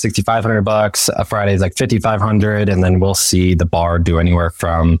Saturday is like $6,500, a Friday is like $5,500, and then we'll see the bar do anywhere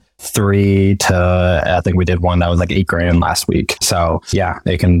from $3,000 to, I think we did one that was like $8,000 last week. So yeah,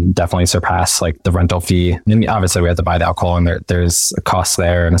 they can definitely surpass like the rental fee. And obviously we have to buy the alcohol, and there's a cost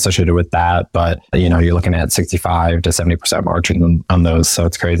there and associated with that. But you know, you're looking at 65 to 70% margin on those. So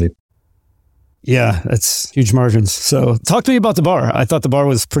it's crazy. Yeah, that's huge margins. So talk to me about the bar. I thought the bar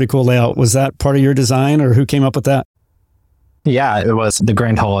was pretty cool layout. Was that part of your design, or who came up with that? Yeah, it was. The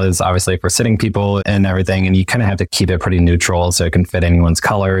grand hall is obviously for sitting people and everything, and you kind of have to keep it pretty neutral so it can fit anyone's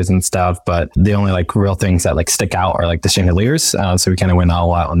colors and stuff. But the only like real things that like stick out are like the chandeliers. So we kind of went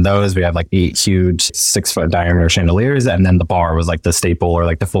all out on those. We have like 8 huge 6-foot diameter chandeliers, and then the bar was like the staple or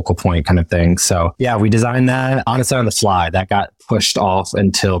like the focal point kind of thing. So yeah, we designed that honestly on the fly. That got pushed off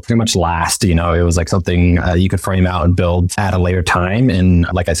until pretty much last. You know, it was like something you could frame out and build at a later time. And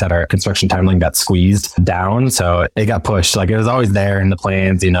like I said, our construction timeline got squeezed down, so it got pushed. Like it was always there in the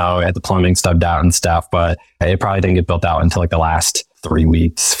plans, you know, had the plumbing stubbed out and stuff, but it probably didn't get built out until like the last 3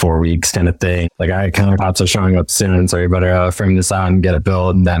 weeks, 4 weeks kind of thing. Like, all right, countertops are showing up soon, so you better frame this out and get it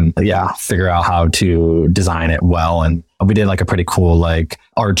built, and then yeah, figure out how to design it well. And we did like a pretty cool like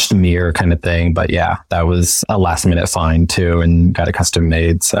arched mirror kind of thing, but yeah, that was a last minute find too, and got it custom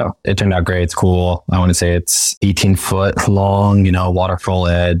made. So it turned out great. It's cool. I want to say it's 18 foot long, you know, waterfall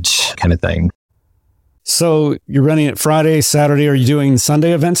edge kind of thing. So you're running it Friday, Saturday. Are you doing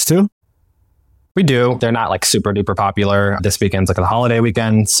Sunday events too? We do. They're not like super duper popular. This weekend's like a holiday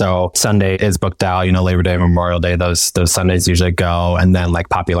weekend. So Sunday is booked out, you know, Labor Day, Memorial Day, those Sundays usually go. And then like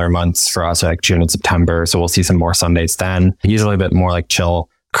popular months for us are like June and September. So we'll see some more Sundays then. Usually a bit more like chill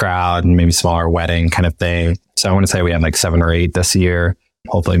crowd and maybe smaller wedding kind of thing. So I want to say we had like 7 or 8 this year.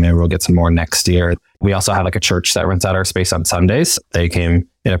 Hopefully maybe we'll get some more next year. We also have like a church that rents out our space on Sundays. They came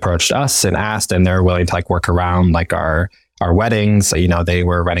and approached us and asked, and they're willing to like work around like our weddings. You know, they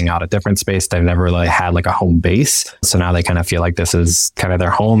were renting out a different space. They've never really had like a home base. So now they kind of feel like this is kind of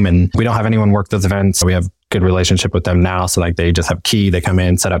their home, and we don't have anyone work those events. So we have good relationship with them now. So like they just have key, they come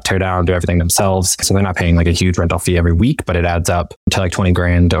in, set up, tear down, do everything themselves. So they're not paying like a huge rental fee every week, but it adds up to like 20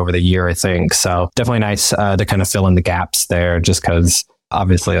 grand over the year, I think. So definitely nice to kind of fill in the gaps there, just because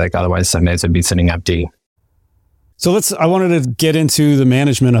obviously like otherwise Sundays would be sitting empty. So I wanted to get into the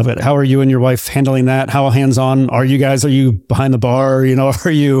management of it. How are you and your wife handling that? How hands-on are you guys? Are you behind the bar? You know,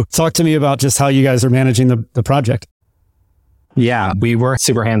 talk to me about just how you guys are managing the project. Yeah, we were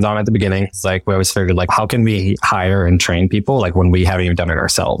super hands-on at the beginning. It's like we always figured like, how can we hire and train people like when we haven't even done it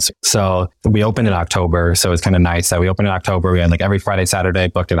ourselves? So we opened in October. So it's kind of nice that we opened in October. We had like every Friday, Saturday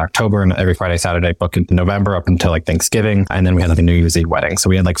booked in October, and every Friday, Saturday booked in November up until like Thanksgiving. And then we had like a New Year's Eve wedding. So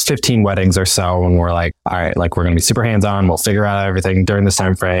we had like 15 weddings or so. And we're like, all right, like we're going to be super hands-on. We'll figure out everything during this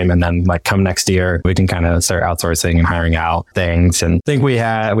time frame. And then like come next year, we can kind of start outsourcing and hiring out things. And I think we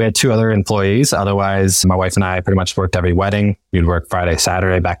had 2 other employees. Otherwise, my wife and I pretty much worked every wedding. We'd work Friday,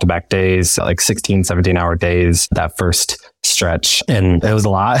 Saturday, back-to-back days, like 16, 17-hour days that first stretch. And it was a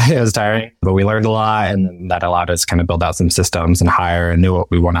lot. It was tiring, but we learned a lot. And that allowed us to kind of build out some systems and hire and knew what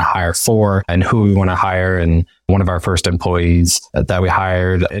we want to hire for and who we want to hire and one of our first employees that we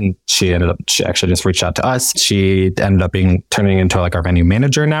hired, and she actually just reached out to us. She ended up turning into like our venue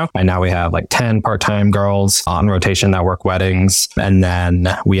manager now. And now we have like 10 part-time girls on rotation that work weddings. And then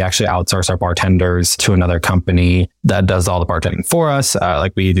we actually outsource our bartenders to another company that does all the bartending for us.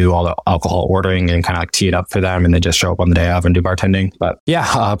 Like we do all the alcohol ordering and kind of like tee it up for them, and they just show up on the day of and do bartending. But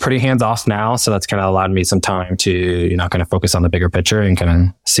yeah, pretty hands off now. So that's kind of allowed me some time to, kind of focus on the bigger picture and kind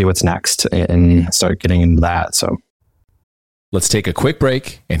of see what's next and start getting into that. So let's take a quick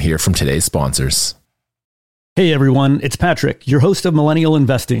break and hear from today's sponsors. Hey everyone, it's Patrick, your host of Millennial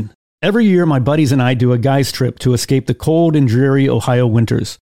Investing. Every year, my buddies and I do a guy's trip to escape the cold and dreary Ohio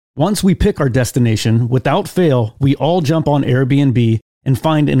winters. Once we pick our destination, without fail, we all jump on Airbnb and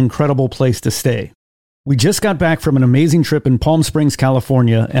find an incredible place to stay. We just got back from an amazing trip in Palm Springs,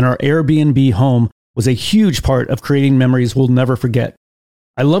 California, and our Airbnb home was a huge part of creating memories we'll never forget.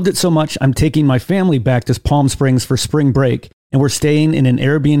 I loved it so much, I'm taking my family back to Palm Springs for spring break, and we're staying in an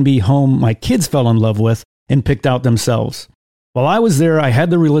Airbnb home my kids fell in love with and picked out themselves. While I was there, I had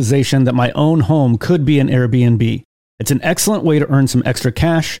the realization that my own home could be an Airbnb. It's an excellent way to earn some extra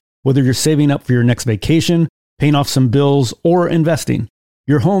cash, whether you're saving up for your next vacation, paying off some bills, or investing.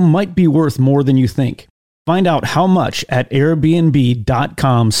 Your home might be worth more than you think. Find out how much at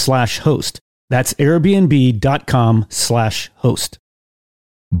airbnb.com/host. That's airbnb.com/host.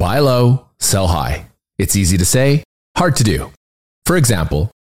 Buy low, sell high. It's easy to say, hard to do. For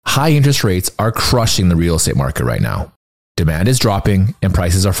example, high interest rates are crushing the real estate market right now. Demand is dropping and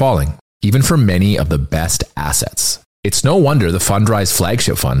prices are falling, even for many of the best assets. It's no wonder the Fundrise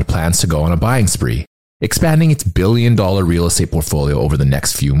flagship fund plans to go on a buying spree, expanding its billion-dollar real estate portfolio over the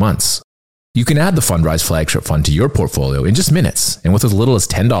next few months. You can add the Fundrise flagship fund to your portfolio in just minutes and with as little as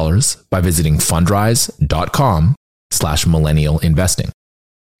 $10 by visiting fundrise.com/millennialinvesting.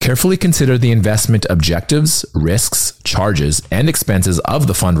 Carefully consider the investment objectives, risks, charges, and expenses of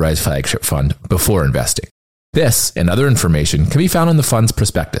the Fundrise flagship fund before investing. This and other information can be found in the fund's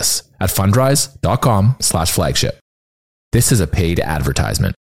prospectus at fundrise.com/flagship. This is a paid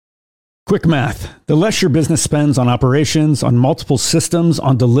advertisement. Quick math. The less your business spends on operations, on multiple systems,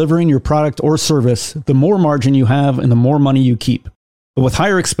 on delivering your product or service, the more margin you have and the more money you keep. But with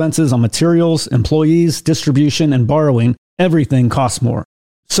higher expenses on materials, employees, distribution, and borrowing, everything costs more.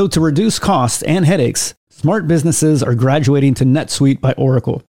 So to reduce costs and headaches, smart businesses are graduating to NetSuite by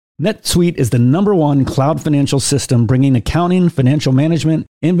Oracle. NetSuite is the #1 cloud financial system bringing accounting, financial management,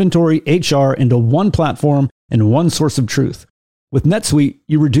 inventory, HR into one platform and one source of truth. With NetSuite,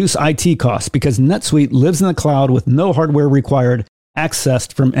 you reduce IT costs because NetSuite lives in the cloud with no hardware required,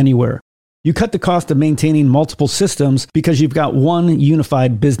 accessed from anywhere. You cut the cost of maintaining multiple systems because you've got one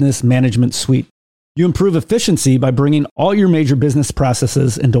unified business management suite. You improve efficiency by bringing all your major business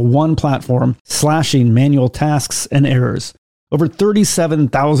processes into one platform, slashing manual tasks and errors. Over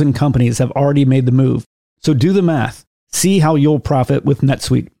 37,000 companies have already made the move. So do the math. See how you'll profit with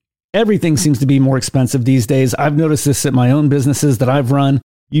NetSuite. Everything seems to be more expensive these days. I've noticed this at my own businesses that I've run.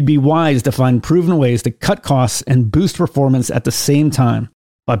 You'd be wise to find proven ways to cut costs and boost performance at the same time.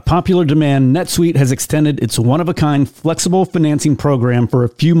 By popular demand, NetSuite has extended its one-of-a-kind flexible financing program for a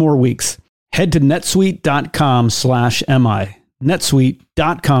few more weeks. Head to netsuite.com/mi.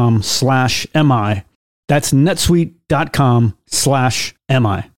 netsuite.com/mi. That's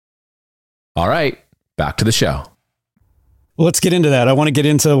netsuite.com/mi. All right, back to the show. Well, let's get into that. I want to get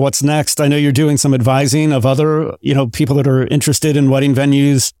into what's next. I know you're doing some advising of other, people that are interested in wedding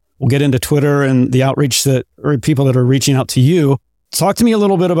venues. We'll get into Twitter and the outreach or people that are reaching out to you. Talk to me a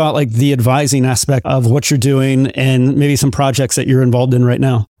little bit about like the advising aspect of what you're doing and maybe some projects that you're involved in right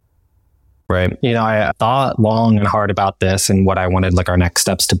now. Right. I thought long and hard about this and what I wanted like our next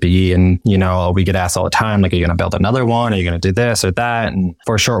steps to be. And, we get asked all the time, like, are you going to build another one? Are you going to do this or that? And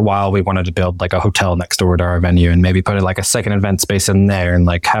for a short while, we wanted to build like a hotel next door to our venue and maybe put like a second event space in there and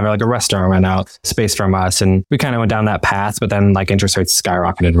like have like a restaurant rent out space from us. And we kind of went down that path, but then like interest rates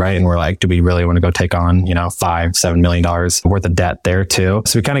skyrocketed, right? And we're like, do we really want to go take on, $5-7 million worth of debt there too?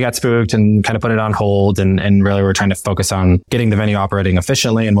 So we kind of got spooked and kind of put it on hold and really we're trying to focus on getting the venue operating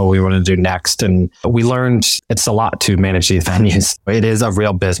efficiently and what we want to do next. And we learned it's a lot to manage these venues. It is a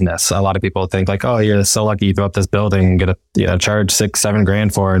real business. A lot of people think like, oh, you're so lucky you throw up this building and get a charge $6-7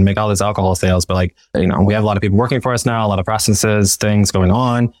 grand for it and make all this alcohol sales. But like, we have a lot of people working for us now, a lot of processes, things going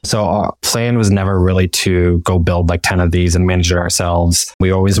on. So our plan was never really to go build like 10 of these and manage it ourselves. We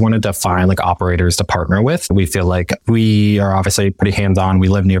always wanted to find like operators to partner with. We feel like we are obviously pretty hands-on. We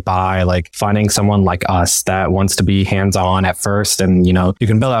live nearby, like finding someone like us that wants to be hands-on at first. And, you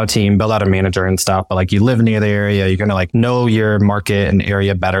can build out a team, build out a manager and stuff, but like you live near the area, you're going to like know your market and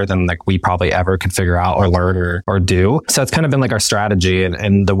area better than like we probably ever could figure out or learn or do. So it's kind of been like our strategy.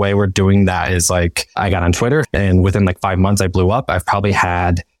 And the way we're doing that is like I got on Twitter and within like 5 months I blew up.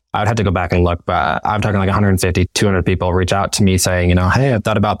 I would have to go back and look, but I'm talking like 150, 200 people reach out to me saying, hey, I've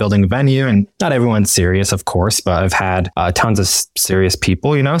thought about building a venue, and not everyone's serious, of course, but I've had tons of serious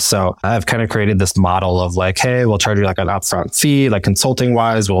people, so I've kind of created this model of like, hey, we'll charge you like an upfront fee, like consulting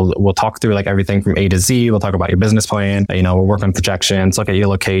wise, we'll talk through like everything from A to Z. We'll talk about your business plan. We'll work on projections, look at your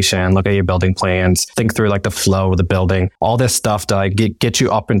location, look at your building plans, think through like the flow of the building, all this stuff to like get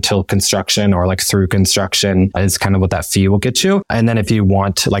you up until construction or like through construction is kind of what that fee will get you. And then if you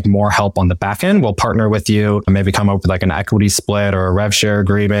want like more help on the back end, we'll partner with you and maybe come up with like an equity split or a rev share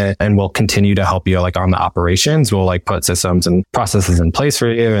agreement, and we'll continue to help you like on the operations. We'll like put systems and processes in place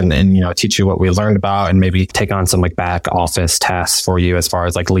for you and teach you what we learned about, and maybe take on some like back office tasks for you as far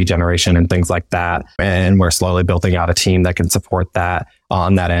as like lead generation and things like that. And we're slowly building out a team that can support that.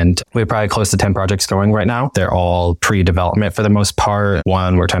 On that end, we have probably close to 10 projects going right now. They're all pre-development for the most part.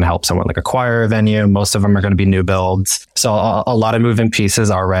 One, we're trying to help someone like acquire a venue. Most of them are going to be new builds. So a lot of moving pieces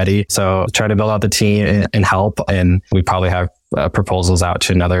already. So try to build out the team and help. And we probably have proposals out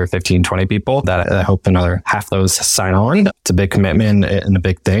to another 15, 20 people that I hope another half those sign on. It's a big commitment and a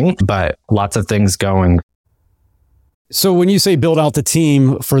big thing, but lots of things going. So when you say build out the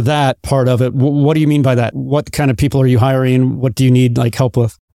team for that part of it, what do you mean by that? What kind of people are you hiring? What do you need like help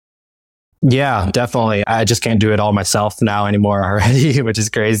with? Yeah, definitely. I just can't do it all myself now anymore already, which is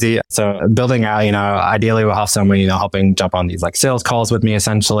crazy. So building out, ideally we'll have someone, helping jump on these like sales calls with me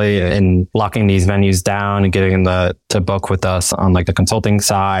essentially and locking these venues down and getting to book with us on like the consulting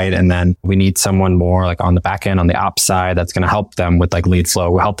side. And then we need someone more like on the back end, on the ops side, that's going to help them with like lead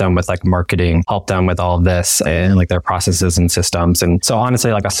flow, help them with like marketing, help them with all of this and like their processes and systems. And so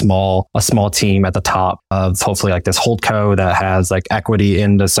honestly, like a small team at the top of hopefully like this holdco that has like equity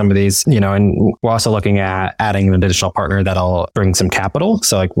into some of these, and we're also looking at adding an additional partner that'll bring some capital.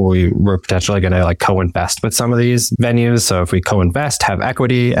 So like we're potentially going to like co-invest with some of these venues. So if we co-invest, have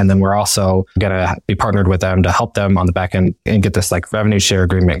equity, and then we're also going to be partnered with them to help them on the back end and get this like revenue share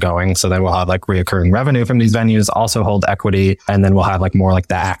agreement going. So then we'll have like reoccurring revenue from these venues, also hold equity. And then we'll have like more like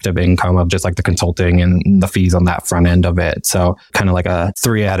the active income of just like the consulting and the fees on that front end of it. So kind of like a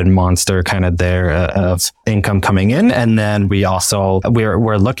 3-headed monster kind of there of income coming in. And then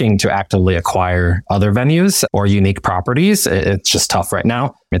we're looking to actively acquire other venues or unique properties. It's just tough right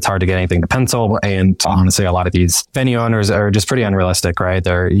now. It's hard to get anything to pencil. And honestly, a lot of these venue owners are just pretty unrealistic, right?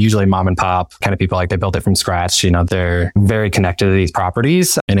 They're usually mom and pop kind of people, like they built it from scratch. They're very connected to these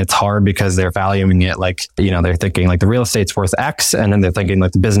properties, and it's hard because they're valuing it like, they're thinking like the real estate's worth X, and then they're thinking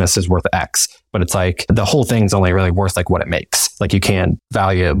like the business is worth X. But it's like the whole thing's only really worth like what it makes. Like you can't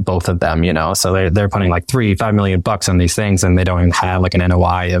value both of them, So they're putting like $3-5 million on these things, and they don't even have like an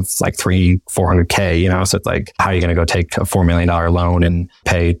NOI of like $300,000-400K, So it's like, how are you going to go take a $4 million loan and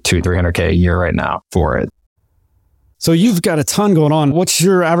pay $200,000-300K a year right now for it? So you've got a ton going on. What's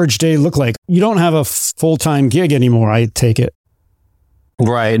your average day look like? You don't have a full-time gig anymore, I take it.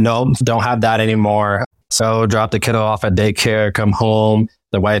 Right. No, don't have that anymore. So drop the kiddo off at daycare, come home.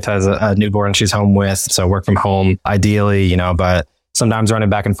 The wife has a newborn she's home with, so work from home ideally, but sometimes running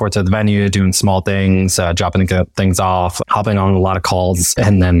back and forth to the venue, doing small things, dropping things off, hopping on a lot of calls,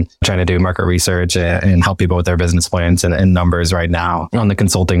 and then trying to do market research and help people with their business plans and numbers right now on the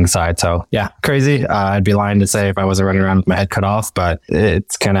consulting side. So yeah, crazy. I'd be lying to say if I wasn't running around with my head cut off, but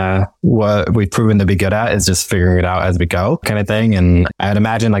it's kind of what we've proven to be good at, is just figuring it out as we go kind of thing. And I'd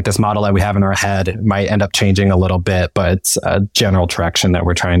imagine like this model that we have in our head might end up changing a little bit, but it's a general direction that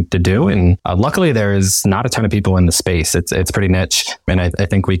we're trying to do. And luckily there's not a ton of people in the space. It's pretty niche. And I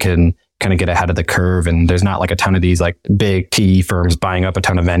think we can kind of get ahead of the curve. And there's not like a ton of these like big PE firms buying up a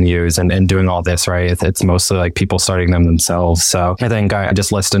ton of venues and doing all this, right? It's mostly like people starting them themselves. So I think I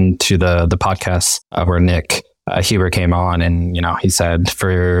just listened to the podcast where Nick Huber came on, and he said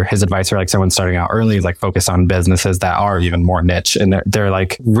for his advice for like someone starting out early, like focus on businesses that are even more niche, and they're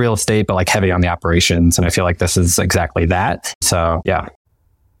like real estate, but like heavy on the operations. And I feel like this is exactly that. So yeah.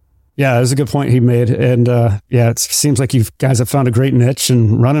 Yeah, that's a good point he made. And it seems like you guys have found a great niche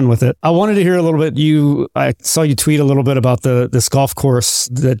and running with it. I wanted to hear a little bit. I saw you tweet a little bit about this golf course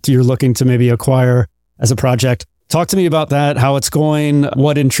that you're looking to maybe acquire as a project. Talk to me about that, how it's going,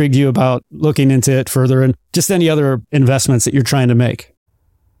 what intrigued you about looking into it further, and just any other investments that you're trying to make.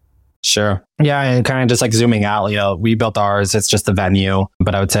 Sure. Yeah, and kind of just like zooming out, we built ours. It's just the venue.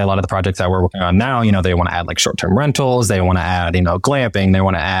 But I would say a lot of the projects that we're working on now, they want to add like short-term rentals. They want to add, glamping. They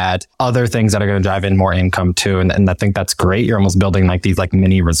want to add other things that are going to drive in more income too. And I think that's great. You're almost building like these like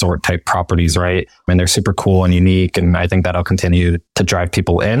mini resort type properties, right? I mean, they're super cool and unique. And I think that'll continue to drive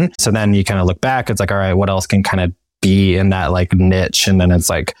people in. So then you kind of look back, it's like, all right, what else can kind of be in that like niche? And then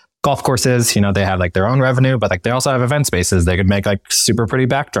it's like, golf courses, they have like their own revenue, but like they also have event spaces. They could make like super pretty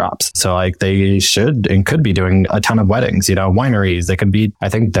backdrops. So like they should and could be doing a ton of weddings, wineries. They could be, I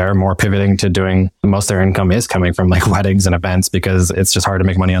think they're more pivoting to doing, most of their income is coming from like weddings and events because it's just hard to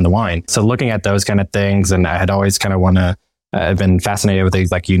make money on the wine. So looking at those kind of things, and I had always kind of I've been fascinated with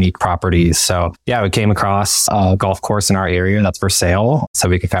these like unique properties. So yeah, we came across a golf course in our area that's for sale. So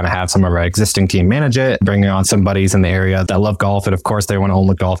we could kind of have some of our existing team manage it, bringing on some buddies in the area that love golf. And of course they want to own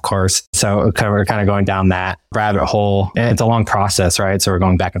the golf course. So we're kind of going down that rabbit hole. And it's a long process, right? So we're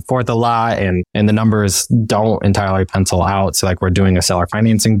going back and forth a lot and the numbers don't entirely pencil out. So like we're doing a seller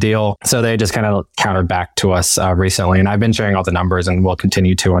financing deal. So they just kind of countered back to us recently. And I've been sharing all the numbers and we'll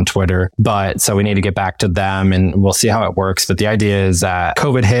continue to on Twitter. But so we need to get back to them and we'll see how it works. But the idea is that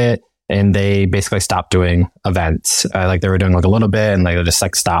COVID hit and they basically stopped doing events. Like they were doing like a little bit and they just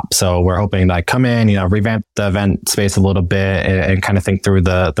like stopped. So we're hoping to like come in, revamp the event space a little bit and kind of think through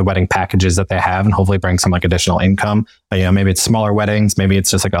the wedding packages that they have and hopefully bring some like additional income. Maybe it's smaller weddings, maybe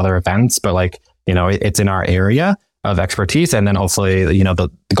it's just like other events, but like, it's in our area of expertise. And then hopefully, the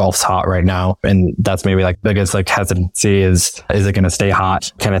golf's hot right now. And that's maybe like biggest like hesitancy is it going to stay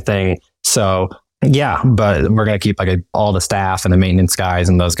hot kind of thing. So yeah, but we're going to keep like all the staff and the maintenance guys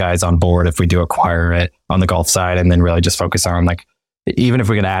and those guys on board if we do acquire it on the golf side, and then really just focus on like, even if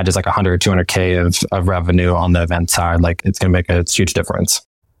we can add just like 100, 200K of revenue on the event side, like it's going to make a huge difference.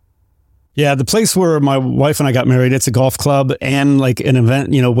 Yeah, the place where my wife and I got married, it's a golf club and like an event,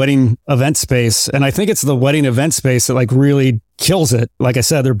 wedding event space. And I think it's the wedding event space that like really kills it. Like I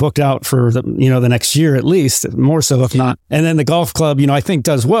said, they're booked out for the next year at least, more so if not. And then the golf club, I think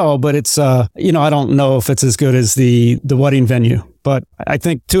does well, but it's, I don't know if it's as good as the wedding venue, but I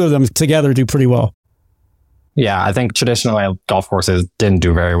think two of them together do pretty well. Yeah, I think traditionally golf courses didn't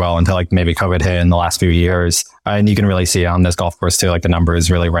do very well until like maybe COVID hit in the last few years. And you can really see on this golf course too, like the numbers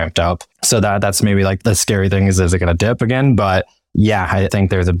really ramped up. So that's maybe like the scary thing is it going to dip again? But yeah, I think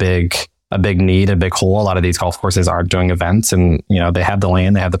there's a big need, a big hole. A lot of these golf courses are doing events and, they have the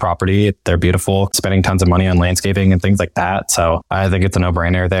land, they have the property, they're beautiful, spending tons of money on landscaping and things like that. So I think it's a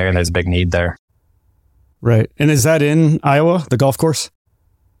no-brainer there and there's a big need there. Right. And is that in Iowa, the golf course?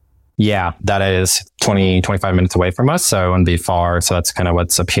 Yeah, that is 20, 25 minutes away from us. So it wouldn't be far. So that's kind of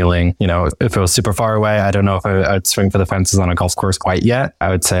what's appealing. If it was super far away, I don't know if I'd swing for the fences on a golf course quite yet. I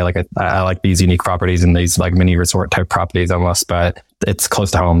would say like I like these unique properties and these like mini resort type properties almost, but it's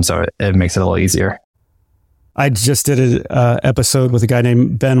close to home. So it makes it a little easier. I just did an episode with a guy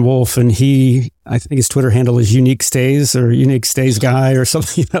named Ben Wolf, and I think his Twitter handle is Unique Stays or Unique Stays Guy or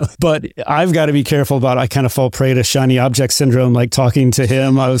something, But I've got to be careful about, I kind of fall prey to shiny object syndrome, like talking to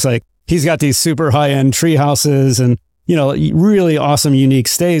him. I was like, he's got these super high-end tree houses and, really awesome unique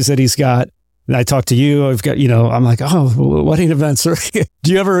stays that he's got. And I talk to you, I've got, I'm like, oh, wedding events.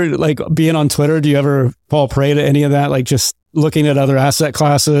 Do you ever, like being on Twitter, do you ever fall prey to any of that? Like just looking at other asset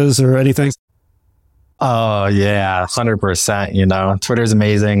classes or anything? Oh yeah, 100%. Twitter's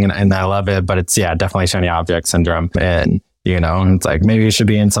amazing and I love it, but it's definitely shiny object syndrome. And it's like maybe you should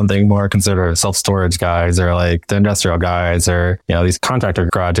be in something more considered self-storage guys or like the industrial guys or, these contractor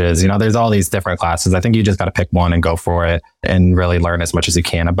garages. There's all these different classes. I think you just got to pick one and go for it and really learn as much as you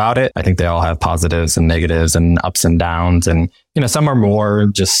can about it. I think they all have positives and negatives and ups and downs. And, some are more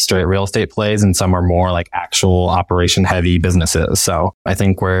just straight real estate plays and some are more like actual operation heavy businesses. So I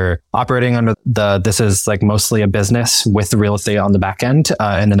think we're operating under this is like mostly a business with the real estate on the back end.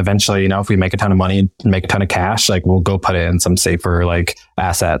 And then eventually, if we make a ton of money and make a ton of cash, like we'll go put it in some safer like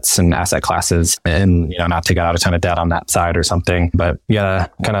assets and asset classes and, not take out a ton of debt on that side or something. But you gotta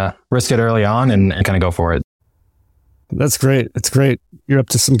kind of risk it early on and kind of go for it. That's great. That's great. You're up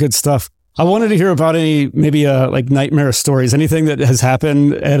to some good stuff. I wanted to hear about any maybe like nightmare stories, anything that has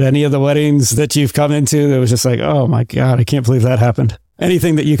happened at any of the weddings that you've come into that was just like, oh my God, I can't believe that happened.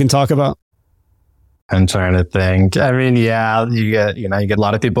 Anything that you can talk about? I'm trying to think. I mean, yeah, you get a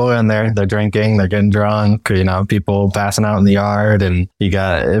lot of people in there. They're drinking, they're getting drunk, people passing out in the yard and you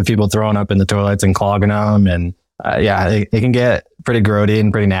got people throwing up in the toilets and clogging them. And it can get pretty grody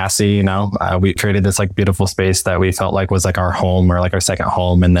and pretty nasty. We created this like beautiful space that we felt like was like our home or like our second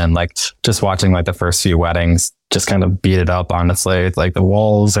home. And then like just watching like the first few weddings just kind of beat it up. Honestly, it's like the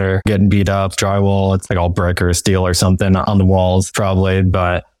walls are getting beat up, drywall. It's like all brick or steel or something on the walls probably.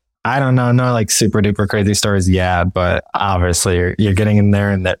 But I don't know, no like super duper crazy stories yet, but obviously you're getting in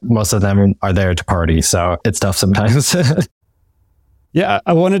there and that most of them are there to party. So it's tough sometimes. Yeah,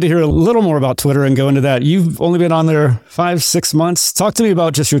 I wanted to hear a little more about Twitter and go into that. You've only been on there 5-6 months. Talk to me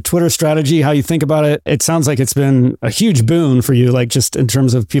about just your Twitter strategy, how you think about it. It sounds like it's been a huge boon for you, like just in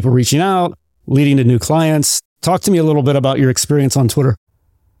terms of people reaching out, leading to new clients. Talk to me a little bit about your experience on Twitter.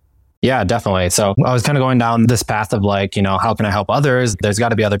 Yeah, definitely. So I was kind of going down this path of like, how can I help others? There's got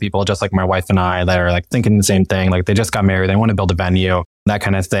to be other people just like my wife and I that are like thinking the same thing. Like they just got married. They want to build a venue, that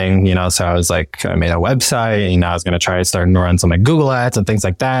kind of thing, So I was like, I made a website, I was going to try to start and run some like Google ads and things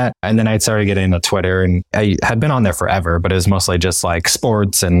like that. And then I started getting into Twitter and I had been on there forever, but it was mostly just like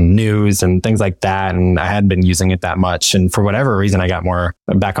sports and news and things like that. And I hadn't been using it that much. And for whatever reason, I got more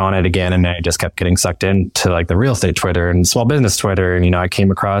back on it again. And I just kept getting sucked into like the real estate Twitter and small business Twitter. And, I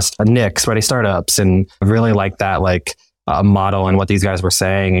came across Nick, Sweaty Startups, and really liked that, like, model and what these guys were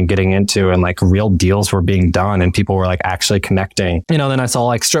saying and getting into, and like real deals were being done and people were like actually connecting. Then I saw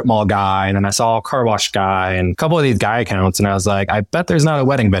like strip mall guy, and then I saw car wash guy and a couple of these guy accounts, and I was like, I bet there's not a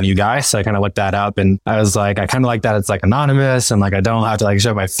wedding venue guy. So I kind of looked that up, and I was like, I kind of like that it's like anonymous and like I don't have to like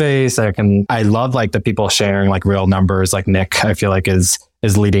show my face. I love like the people sharing like real numbers, like Nick, I feel like is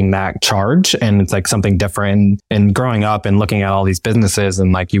leading that charge. And it's like something different. And growing up and looking at all these businesses,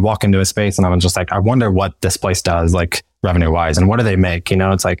 and like you walk into a space and I'm just like, I wonder what this place does, like revenue wise, and what do they make?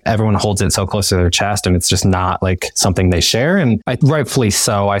 It's like everyone holds it so close to their chest, and it's just not like something they share. And rightfully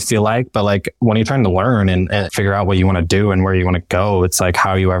so, I feel like, but like when you're trying to learn and figure out what you want to do and where you want to go, it's like,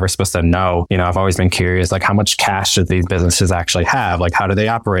 how are you ever supposed to know? I've always been curious, like how much cash do these businesses actually have? Like how do they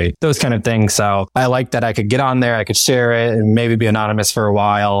operate? Those kind of things. So I like that I could get on there, I could share it and maybe be anonymous for a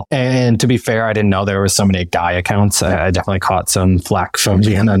while. And to be fair, I didn't know there was so many guy accounts. I definitely caught some flack from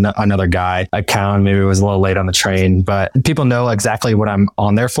being another guy account. Maybe it was a little late on the train, but people know exactly what I'm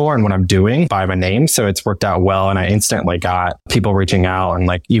on there for and what I'm doing by my name. So it's worked out well. And I instantly got people reaching out, and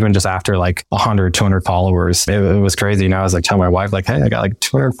like, even just after like 100, 200 followers, it was crazy. I was like telling my wife, like, hey, I got like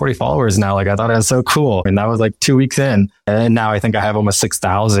 240 followers now. Like I thought it was so cool. And that was like 2 weeks in. And now I think I have almost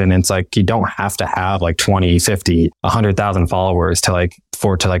 6,000. It's like, you don't have to have like 20, 50, 100,000 followers to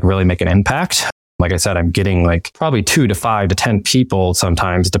really make an impact. Like I said, I'm getting like probably 2 to 5 to 10 people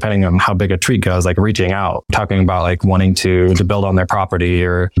sometimes, depending on how big a treat goes, like reaching out, talking about like wanting to build on their property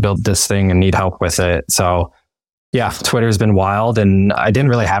or build this thing and need help with it. So yeah, Twitter's been wild, and I didn't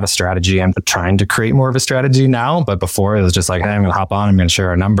really have a strategy. I'm trying to create more of a strategy now, but before it was just like, hey, I'm going to hop on, I'm going to share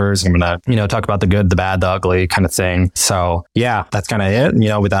our numbers, I'm going to, talk about the good, the bad, the ugly kind of thing. So yeah, that's kind of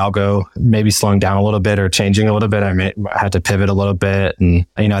it. With algo maybe slowing down a little bit or changing a little bit, I had to pivot a little bit. And,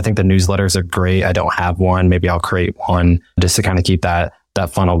 I think the newsletters are great. I don't have one. Maybe I'll create one just to kind of keep that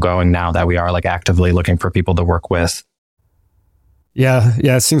funnel going now that we are like actively looking for people to work with. Yeah.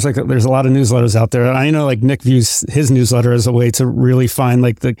 It seems like there's a lot of newsletters out there. I know like Nick views his newsletter as a way to really find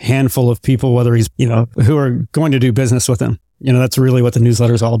like the handful of people, whether he's, who are going to do business with him. That's really what the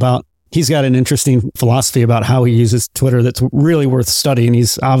newsletter is all about. He's got an interesting philosophy about how he uses Twitter that's really worth studying.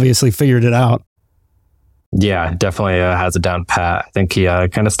 He's obviously figured it out. Yeah, definitely has it down pat. I think he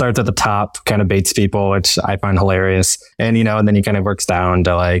kind of starts at the top, kind of baits people, which I find hilarious. And, and then he kind of works down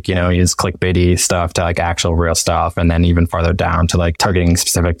to like, use clickbaity stuff to like actual real stuff. And then even farther down to like targeting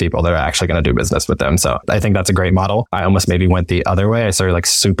specific people that are actually going to do business with them. So I think that's a great model. I almost maybe went the other way. I started like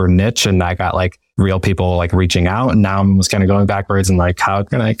super niche, and I got like real people like reaching out, and now I'm just kind of going backwards and like, how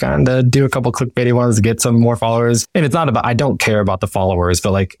can I kind of do a couple clickbaity ones to get some more followers? And it's not about, I don't care about the followers,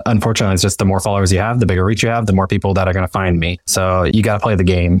 but like, unfortunately, it's just the more followers you have, the bigger reach you have, the more people that are going to find me. So you got to play the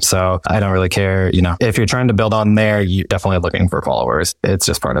game. So I don't really care. If you're trying to build on there, you're definitely looking for followers. It's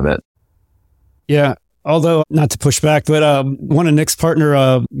just part of it. Yeah. Although, not to push back, but one of Nick's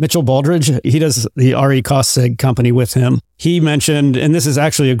partner, Mitchell Baldridge, he does the RE Cost Seg company with him. He mentioned, and this is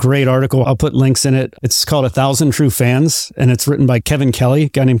actually a great article, I'll put links in it. It's called 1,000 True Fans, and it's written by Kevin Kelly, a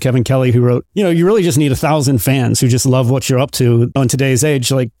guy named Kevin Kelly, who wrote, you really just need 1,000 fans who just love what you're up to in today's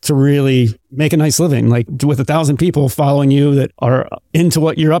age, like to really make a nice living. Like with 1,000 people following you that are into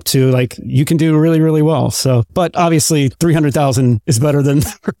what you're up to, like you can do really, really well. So, but obviously 300,000 is better than,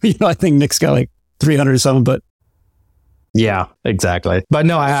 I think Nick's got like 300 or something, but yeah, exactly. But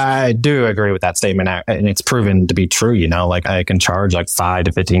no, I do agree with that statement. And it's proven to be true. Like I can charge like 5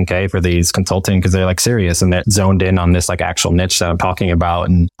 to 15K for these consulting because they're like serious and they're zoned in on this like actual niche that I'm talking about.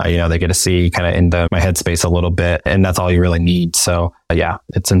 And, they get to see kind of into my headspace a little bit. And that's all you really need. So yeah,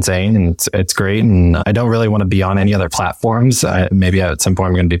 it's insane and it's great. And I don't really want to be on any other platforms. Maybe at some point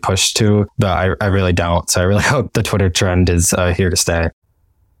I'm going to be pushed to, but I really don't. So I really hope the Twitter trend is here to stay.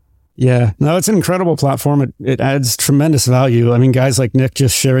 Yeah, no, it's an incredible platform. It adds tremendous value. I mean, guys like Nick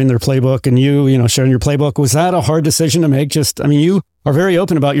just sharing their playbook and you sharing your playbook. Was that a hard decision to make? You are very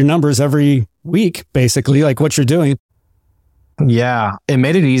open about your numbers every week, basically, like what you're doing. Yeah, it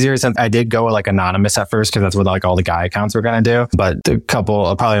made it easier since I did go like anonymous at first because that's what like all the guy accounts were going to do. But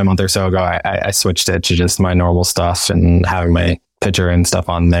probably a month or so ago, I switched it to just my normal stuff and having my picture and stuff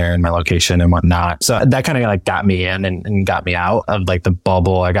on there and my location and whatnot. So that kind of like got me in and got me out of like the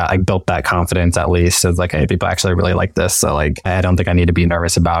bubble. I built that confidence at least. It's like, hey, people actually really like this. So like, I don't think I need to be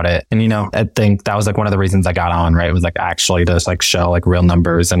nervous about it. And, I think that was like one of the reasons I got on, right? It was like actually just like show like real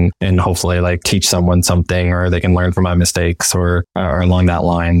numbers and hopefully like teach someone something or they can learn from my mistakes or along that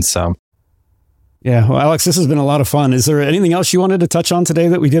line. So. Yeah. Well, Alex, this has been a lot of fun. Is there anything else you wanted to touch on today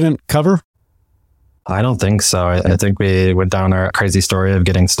that we didn't cover? I don't think so. I think we went down our crazy story of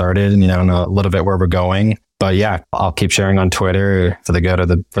getting started and, and a little bit where we're going. But yeah, I'll keep sharing on Twitter for the good or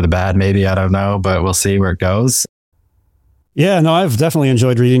for the bad, maybe. I don't know, but we'll see where it goes. Yeah, no, I've definitely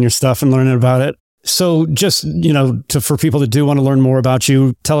enjoyed reading your stuff and learning about it. So just, for people that do want to learn more about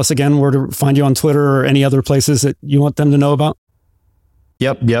you, tell us again where to find you on Twitter or any other places that you want them to know about.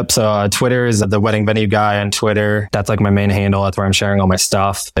 Yep. So Twitter is the Wedding Venue Guy on Twitter. That's like my main handle. That's where I'm sharing all my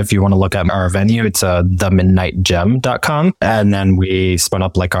stuff. If you want to look at our venue, it's themidnightgem.com. And then we spun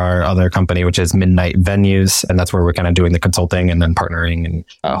up like our other company, which is Midnight Venues. And that's where we're kind of doing the consulting and then partnering and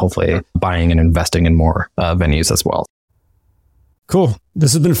hopefully buying and investing in more venues as well. Cool.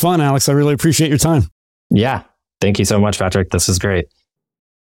 This has been fun, Alex. I really appreciate your time. Yeah. Thank you so much, Patrick. This is great.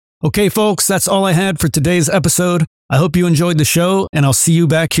 Okay, folks, that's all I had for today's episode. I hope you enjoyed the show, and I'll see you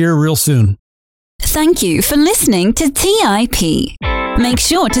back here real soon. Thank you for listening to TIP. Make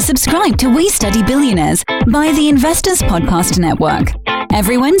sure to subscribe to We Study Billionaires by the Investors Podcast Network.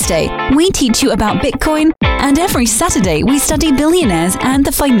 Every Wednesday, we teach you about Bitcoin, and every Saturday, we study billionaires and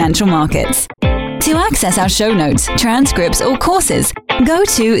the financial markets. To access our show notes, transcripts, or courses, go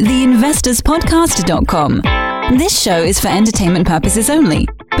to theinvestorspodcast.com. This show is for entertainment purposes only.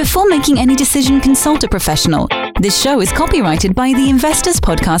 Before making any decision, consult a professional. This show is copyrighted by the Investors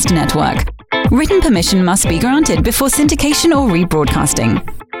Podcast Network. Written permission must be granted before syndication or rebroadcasting.